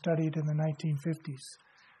that was studied in the 1950s,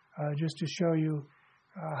 just to show you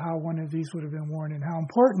how one of these would have been worn and how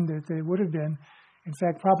important that they would have been, in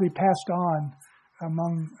fact, probably passed on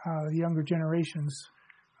among the younger generations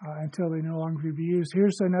until they no longer could be used.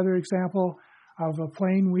 Here's another example of a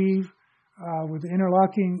plain weave with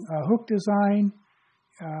interlocking hook design.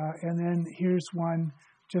 And then here's one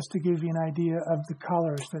just to give you an idea of the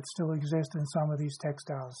colors that still exist in some of these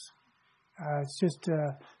textiles. It's just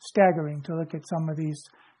staggering to look at some of these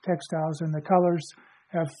textiles, and the colors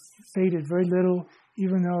have faded very little,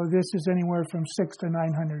 even though this is anywhere from 600 to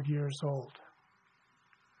 900 years old.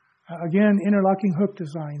 Again, interlocking hook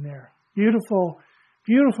design there. Beautiful,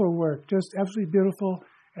 beautiful work, just absolutely beautiful.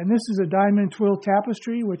 And this is a diamond twill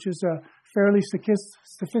tapestry, which is a fairly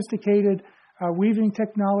sophisticated weaving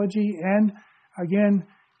technology. And again,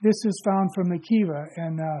 this is found from the kiva.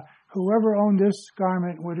 And whoever owned this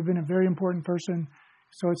garment would have been a very important person,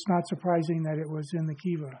 so it's not surprising that it was in the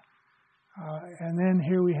kiva. And then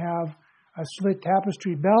here we have a slit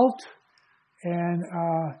tapestry belt. And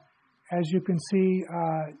as you can see,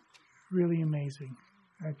 really amazing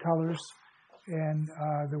colors. And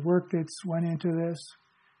the work that's went into this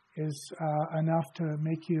is enough to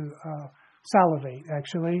make you salivate,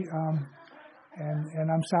 actually.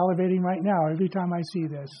 And I'm salivating right now every time I see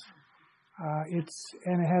this.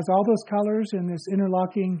 And it has all those colors in this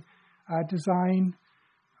interlocking design.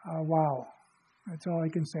 Wow. That's all I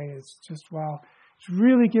can say. It's just wow. It's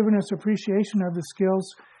really given us appreciation of the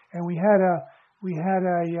skills. And we had a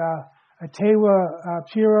Tewa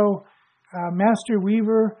Piro master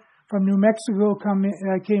weaver from New Mexico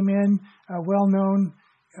came in, well known,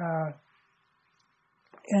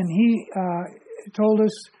 and he told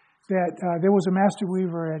us that there was a master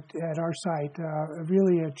weaver at our site,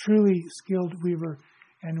 really a truly skilled weaver,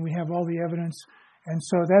 and we have all the evidence. And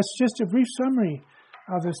so that's just a brief summary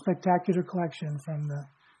of the spectacular collection from the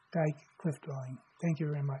Dyke Cliff Dwelling. Thank you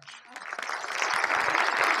very much.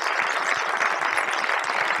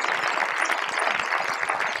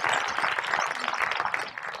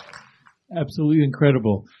 Absolutely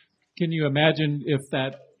incredible. Can you imagine if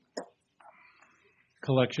that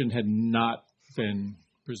collection had not been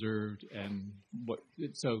preserved? And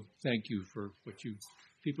so thank you for what you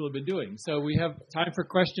people have been doing. So we have time for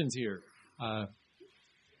questions here.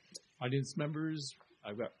 Audience members,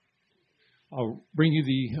 I'll bring you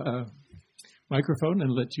the microphone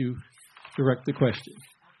and let you direct the question.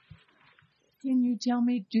 Can you tell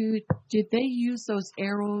me, did they use those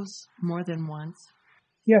arrows more than once?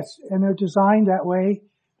 Yes, and they're designed that way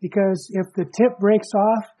because if the tip breaks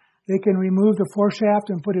off, they can remove the foreshaft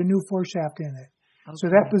and put a new foreshaft in it. Okay. So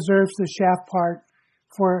that preserves the shaft part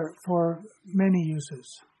for many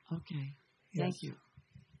uses. Okay, yes. Thank you.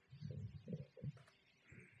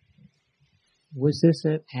 Was this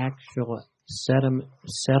an actual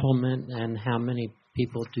settlement, and how many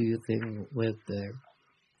people do you think lived there?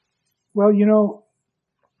 Well, you know,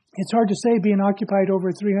 it's hard to say, being occupied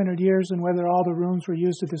over 300 years and whether all the rooms were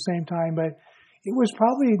used at the same time, but it was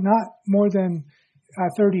probably not more than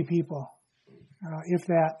 30 people, if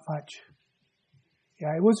that much.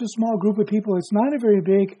 Yeah, it was a small group of people. It's not a very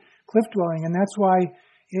big cliff dwelling, and that's why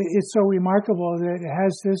it's so remarkable that it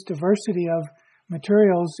has this diversity of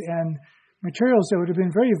materials and materials that would have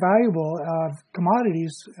been very valuable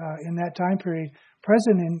commodities in that time period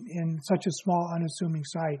present in such a small, unassuming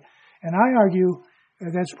site. And I argue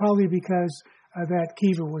that's probably because that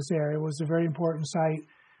kiva was there. It was a very important site,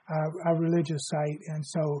 a religious site, and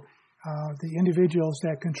so the individuals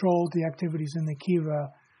that controlled the activities in the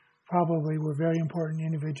kiva probably were very important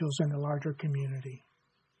individuals in the larger community.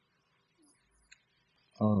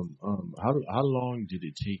 How long did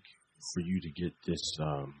it take for you to get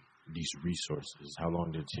these resources? How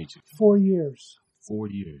long did it take? 4 years. 4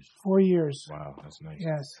 years. 4 years. Wow, that's nice.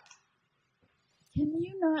 Yes. Can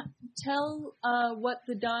you not tell what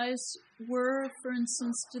the dyes were? For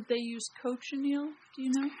instance, did they use cochineal? Do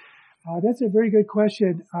you know? That's a very good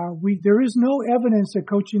question. There is no evidence that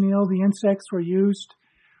cochineal, the insects, were used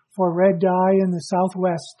for red dye in the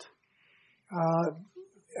Southwest.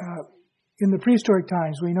 In the prehistoric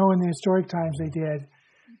times, we know in the historic times they did.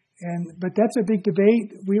 But that's a big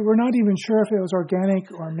debate. We're not even sure if it was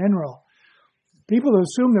organic or mineral. People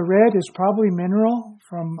assume the red is probably mineral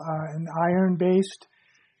from an iron-based,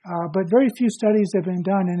 but very few studies have been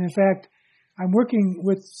done. And in fact, I'm working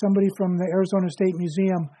with somebody from the Arizona State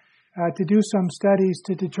Museum to do some studies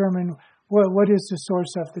to determine what is the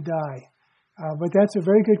source of the dye. But that's a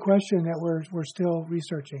very good question that we're still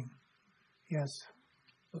researching. Yes.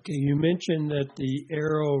 Okay, you mentioned that the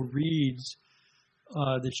arrow reeds,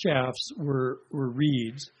 the shafts were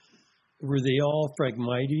reeds. Were they all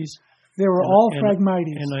Phragmites? They were all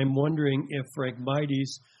Phragmites. And I'm wondering if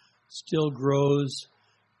Phragmites still grows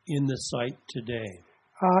in the site today.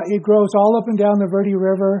 It grows all up and down the Verde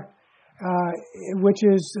River, which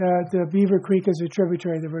is the Beaver Creek is a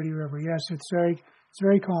tributary of the Verde River. Yes, it's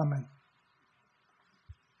very common.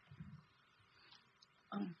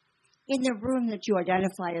 In the room that you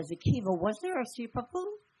identify as a kiva, was there a sipapu?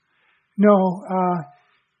 No,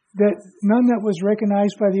 none that was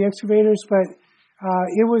recognized by the excavators, but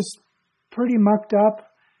it was pretty mucked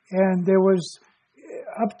up, and there was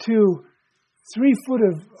up to 3 foot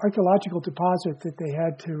of archaeological deposit that they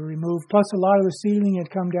had to remove, plus a lot of the ceiling had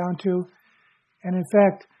come down to. And in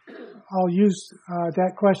fact, I'll use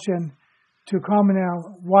that question to comment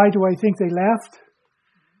on why do I think they left?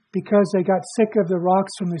 Because they got sick of the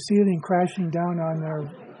rocks from the ceiling crashing down on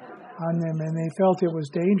them, and they felt it was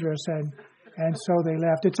dangerous, and so they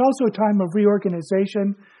left. It's also a time of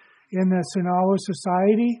reorganization in the Sinagua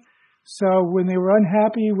society. So when they were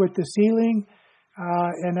unhappy with the ceiling,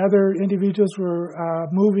 and other individuals were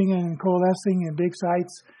moving and coalescing in big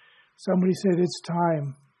sites, somebody said, it's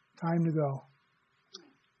time to go.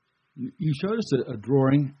 You showed us a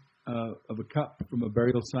drawing of a cup from a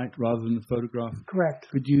burial site rather than a photograph. Correct.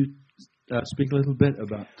 Could you speak a little bit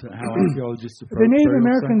about how archaeologists approach the Native burial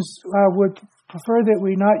Americans sites? Would prefer that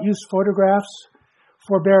we not use photographs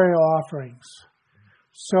for burial offerings.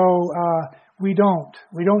 So we don't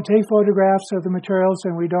take photographs of the materials,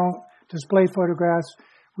 and we don't display photographs.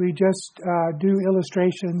 We just do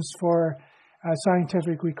illustrations for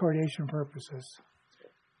scientific recordation purposes.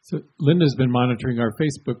 So Linda's been monitoring our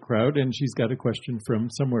Facebook crowd, and she's got a question from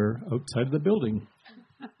somewhere outside of the building.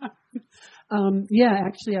 Yeah,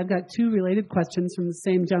 actually, I've got 2 related questions from the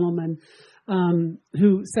same gentleman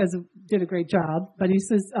who says did a great job. But he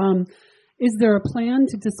says, is there a plan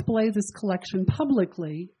to display this collection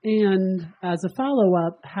publicly? And as a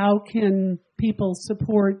follow-up, how can people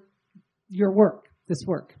support your work, this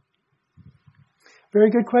work? Very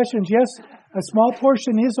good questions. Yes, a small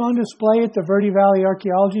portion is on display at the Verde Valley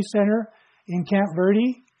Archaeology Center in Camp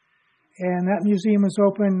Verde, and that museum is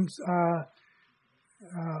open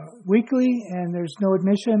weekly, and there's no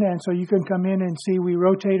admission, and so you can come in and see. We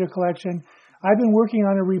rotate a collection. I've been working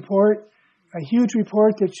on a huge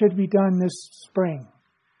report that should be done this spring,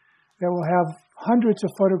 that will have hundreds of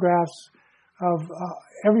photographs of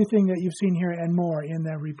everything that you've seen here and more in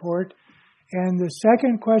that report. And the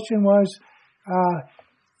second question was,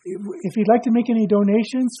 if you'd like to make any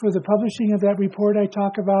donations for the publishing of that report I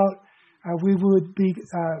talk about, we would be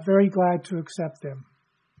very glad to accept them.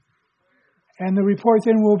 And the report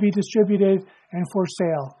then will be distributed and for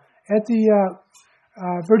sale at the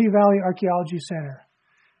Verde Valley Archaeology Center,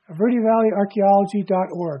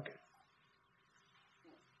 verdevalleyarchaeology.org.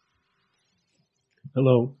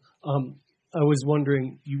 Hello. I was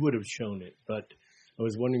wondering, you would have shown it, but I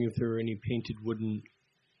was wondering if there were any painted wooden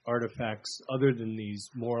artifacts other than these,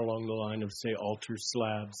 more along the line of, say, altar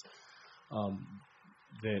slabs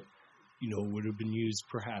that, would have been used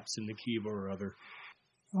perhaps in the kiva or other.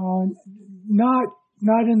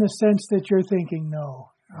 Not in the sense that you're thinking, no.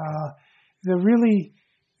 The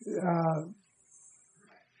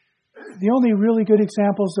only really good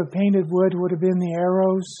examples of painted wood would have been the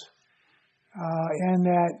arrows and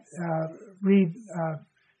that reed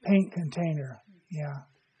paint container. Yeah.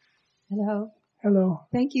 Hello. Hello.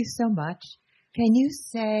 Thank you so much. Can you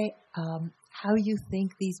say how you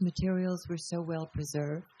think these materials were so well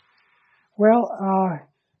preserved? Well,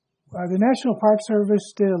 the National Park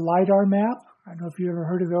Service did a LiDAR map. I don't know if you ever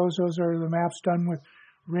heard of those. Those are the maps done with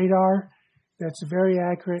radar that's very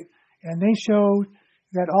accurate, and they showed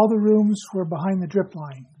that all the rooms were behind the drip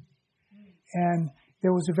line. And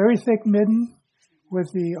there was a very thick midden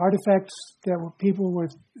with the artifacts that people were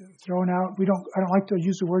throwing out. I don't like to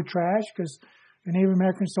use the word trash because the Native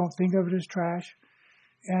Americans don't think of it as trash.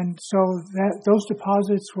 And so those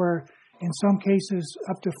deposits were, in some cases,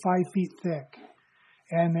 up to 5 feet thick.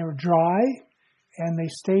 And they were dry, and they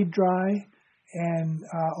stayed dry, and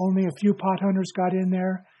only a few pot hunters got in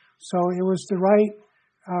there. So it was the right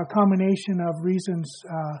combination of reasons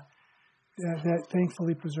that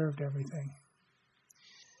thankfully preserved everything.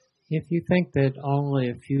 If you think that only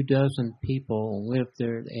a few dozen people live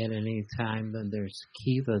there at any time, then there's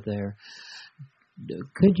kiva there.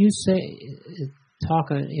 Could you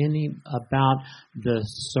talk any about the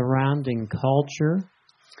surrounding culture?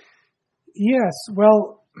 Yes.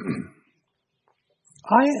 Well,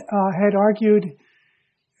 I had argued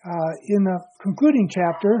in the concluding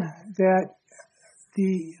chapter that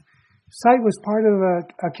the site was part of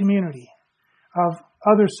a community of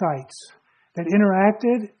other sites that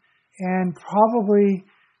interacted, and probably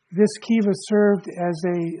this kiva served as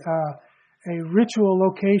a ritual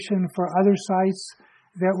location for other sites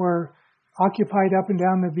that were occupied up and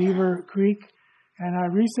down the Beaver Creek. And I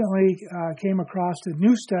recently came across a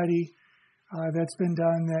new study that's been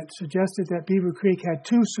done that suggested that Beaver Creek had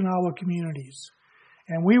 2 Sinagua communities.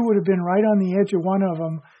 And we would have been right on the edge of one of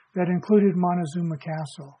them that included Montezuma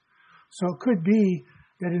Castle. So it could be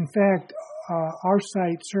that, in fact, our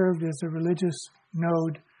site served as a religious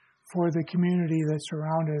node for the community that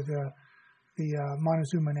surrounded the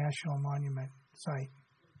Montezuma National Monument site.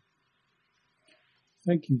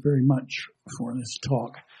 Thank you very much for this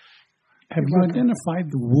talk. Have you identified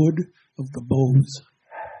the wood of the bows?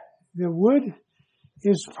 The wood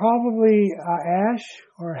is probably ash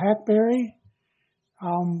or hackberry,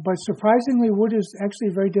 but surprisingly, wood is actually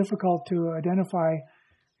very difficult to identify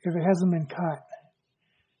if it hasn't been cut.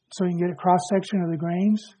 So you can get a cross-section of the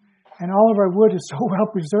grains, and all of our wood is so well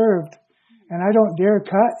preserved, and I don't dare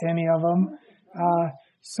cut any of them.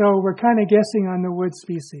 So we're kind of guessing on the wood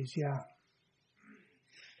species, yeah.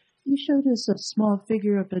 You showed us a small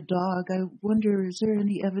figure of a dog. I wonder, is there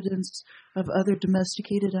any evidence of other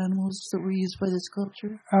domesticated animals that were used by this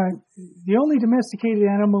culture? The only domesticated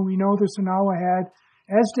animal we know the Sinagua had,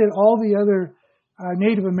 as did all the other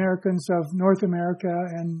Native Americans of North America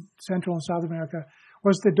and Central and South America,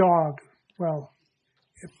 was the dog. Well,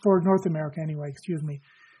 for North America anyway, excuse me.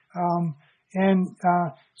 And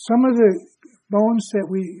some of the bones that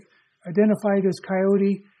we identified as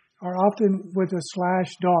coyote are often with a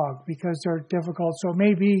slash dog because they're difficult. So it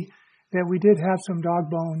may be that we did have some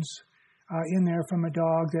dog bones in there from a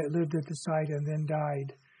dog that lived at the site and then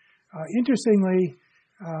died. Interestingly,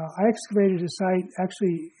 I excavated a site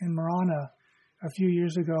actually in Marana a few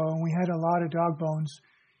years ago, and we had a lot of dog bones.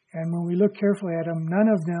 And when we looked carefully at them, none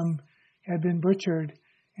of them had been butchered.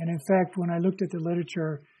 And in fact, when I looked at the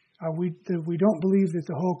literature, we don't believe that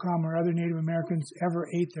the Holcomb or other Native Americans ever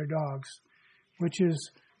ate their dogs, which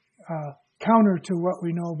is counter to what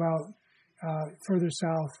we know about further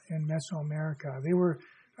south in Mesoamerica. They were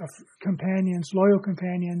companions, loyal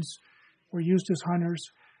companions, were used as hunters.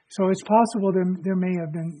 So it's possible there may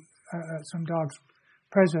have been some dogs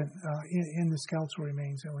present in the skeletal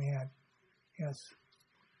remains that we had. Yes.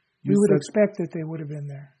 We would expect that they would have been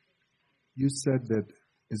there. You said that,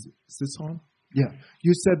 is this on? Yeah.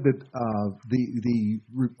 You said that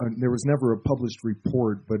there was never a published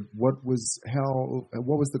report, but what was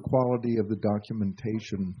the quality of the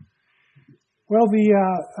documentation? Well,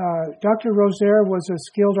 Dr. Rosaire was a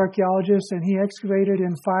skilled archaeologist, and he excavated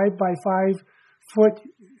in 5 by 5 foot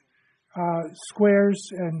squares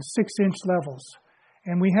and 6-inch levels.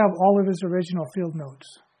 And we have all of his original field notes.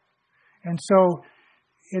 And so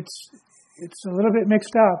it's a little bit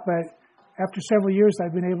mixed up, but after several years,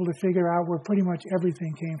 I've been able to figure out where pretty much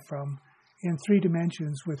everything came from in 3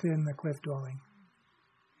 dimensions within the cliff dwelling.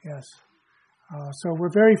 Yes. So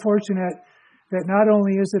we're very fortunate that not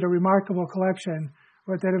only is it a remarkable collection,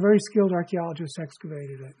 but that a very skilled archaeologist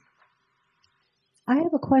excavated it. I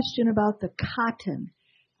have a question about the cotton.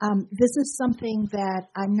 This is something that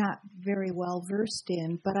I'm not very well versed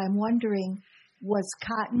in, but I'm wondering, was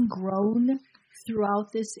cotton grown throughout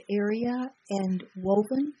this area and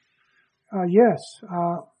woven? Yes,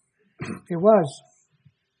 it was.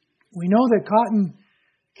 We know that cotton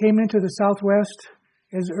came into the Southwest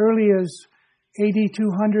as early as AD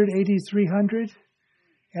 200, AD 300.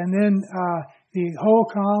 And then the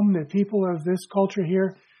Hohokam, the people of this culture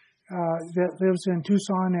here that lives in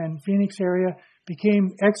Tucson and Phoenix area,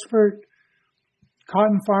 became expert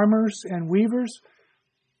cotton farmers and weavers.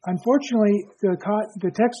 unfortunately,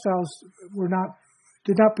 the textiles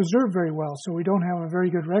did not preserve very well, so we don't have a very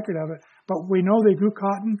good record of it. But we know they grew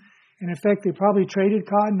cotton, and in fact, they probably traded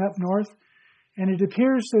cotton up north. And it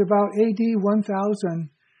appears that about AD 1000,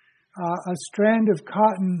 a strand of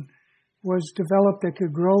cotton was developed that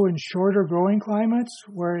could grow in shorter growing climates,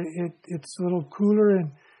 where it's a little cooler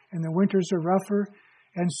and the winters are rougher.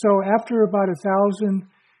 And so after about 1000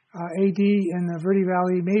 AD in the Verde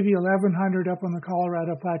Valley, maybe 1100 up on the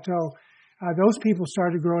Colorado Plateau, those people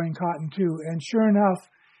started growing cotton too. And sure enough,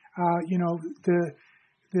 the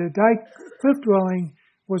dike cliff dwelling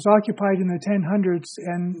was occupied in the 1000s,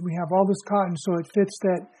 and we have all this cotton, so it fits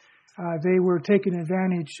that they were taking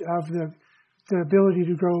advantage of the ability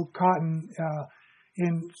to grow cotton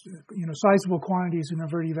in sizable quantities in the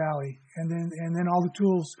Verde Valley. And then all the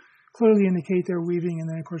tools clearly indicate they're weaving, and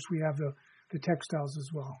then of course we have the textiles as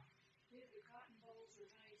well.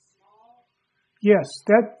 Yes,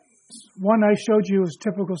 that one I showed you is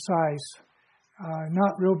typical size,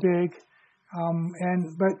 not real big,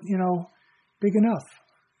 but big enough.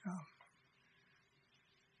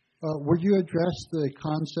 Would you address the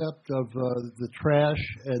concept of the trash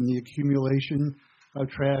and the accumulation of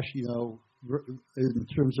trash, in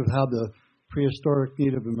terms of how the prehistoric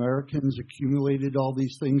Native Americans accumulated all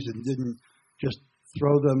these things and didn't just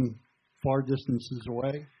throw them far distances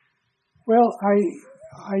away? Well,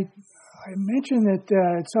 I mentioned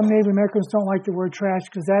that some Native Americans don't like the word trash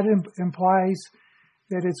because that implies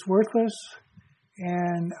that it's worthless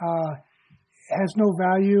and has no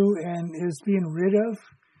value and is being rid of.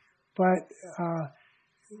 But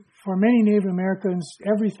for many Native Americans,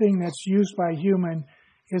 everything that's used by a human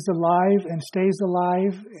is alive and stays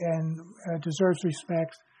alive and deserves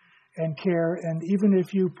respect and care. And even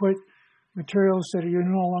if you put materials that you're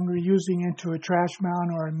no longer using into a trash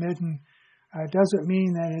mound or a midden, it doesn't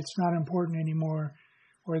mean that it's not important anymore,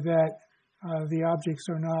 or that the objects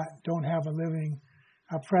don't have a living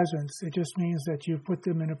presence. It just means that you've put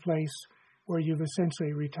them in a place where you've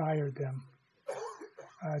essentially retired them.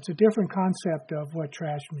 It's a different concept of what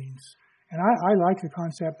trash means, and I like the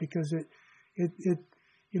concept because it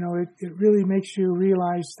really makes you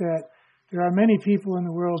realize that there are many people in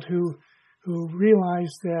the world who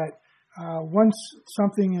realize that once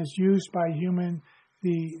something is used by a human,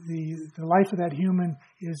 the life of that human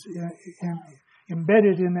is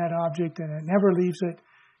embedded in that object, and it never leaves it,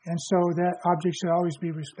 and so that object should always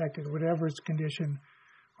be respected, whatever its condition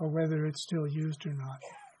or whether it's still used or not.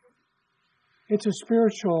 It's a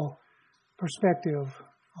spiritual perspective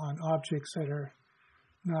on objects that are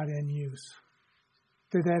not in use.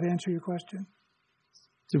 Did that answer your question?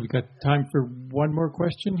 So we got time for one more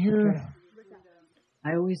question here. Okay.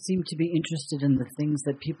 I always seem to be interested in the things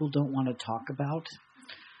that people don't want to talk about.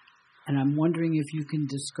 And I'm wondering if you can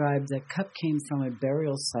describe that cup came from a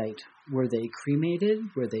burial site. Were they cremated?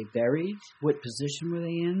 Were they buried? What position were they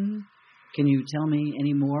in? Can you tell me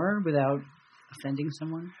any more without offending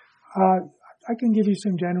someone? I can give you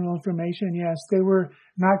some general information. Yes, they were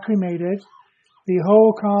not cremated. The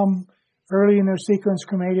Hohokam early in their sequence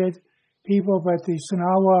cremated people, but the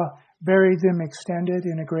Sinagua buried them extended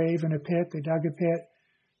in a grave in a pit. They dug a pit,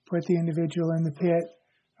 put the individual in the pit,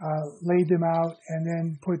 laid them out, and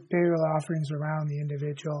then put burial offerings around the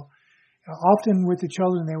individual. Often with the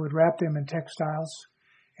children, they would wrap them in textiles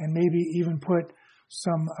and maybe even put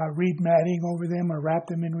some reed matting over them or wrap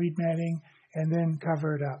them in reed matting and then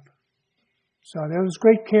cover it up. So there was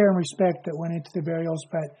great care and respect that went into the burials,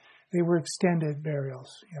 but they were extended burials,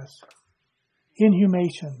 yes.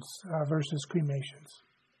 Inhumations versus cremations.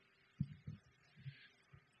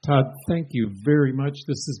 Todd, thank you very much.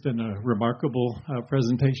 This has been a remarkable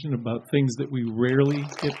presentation about things that we rarely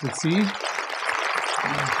get to see.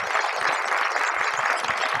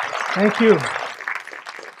 Thank you.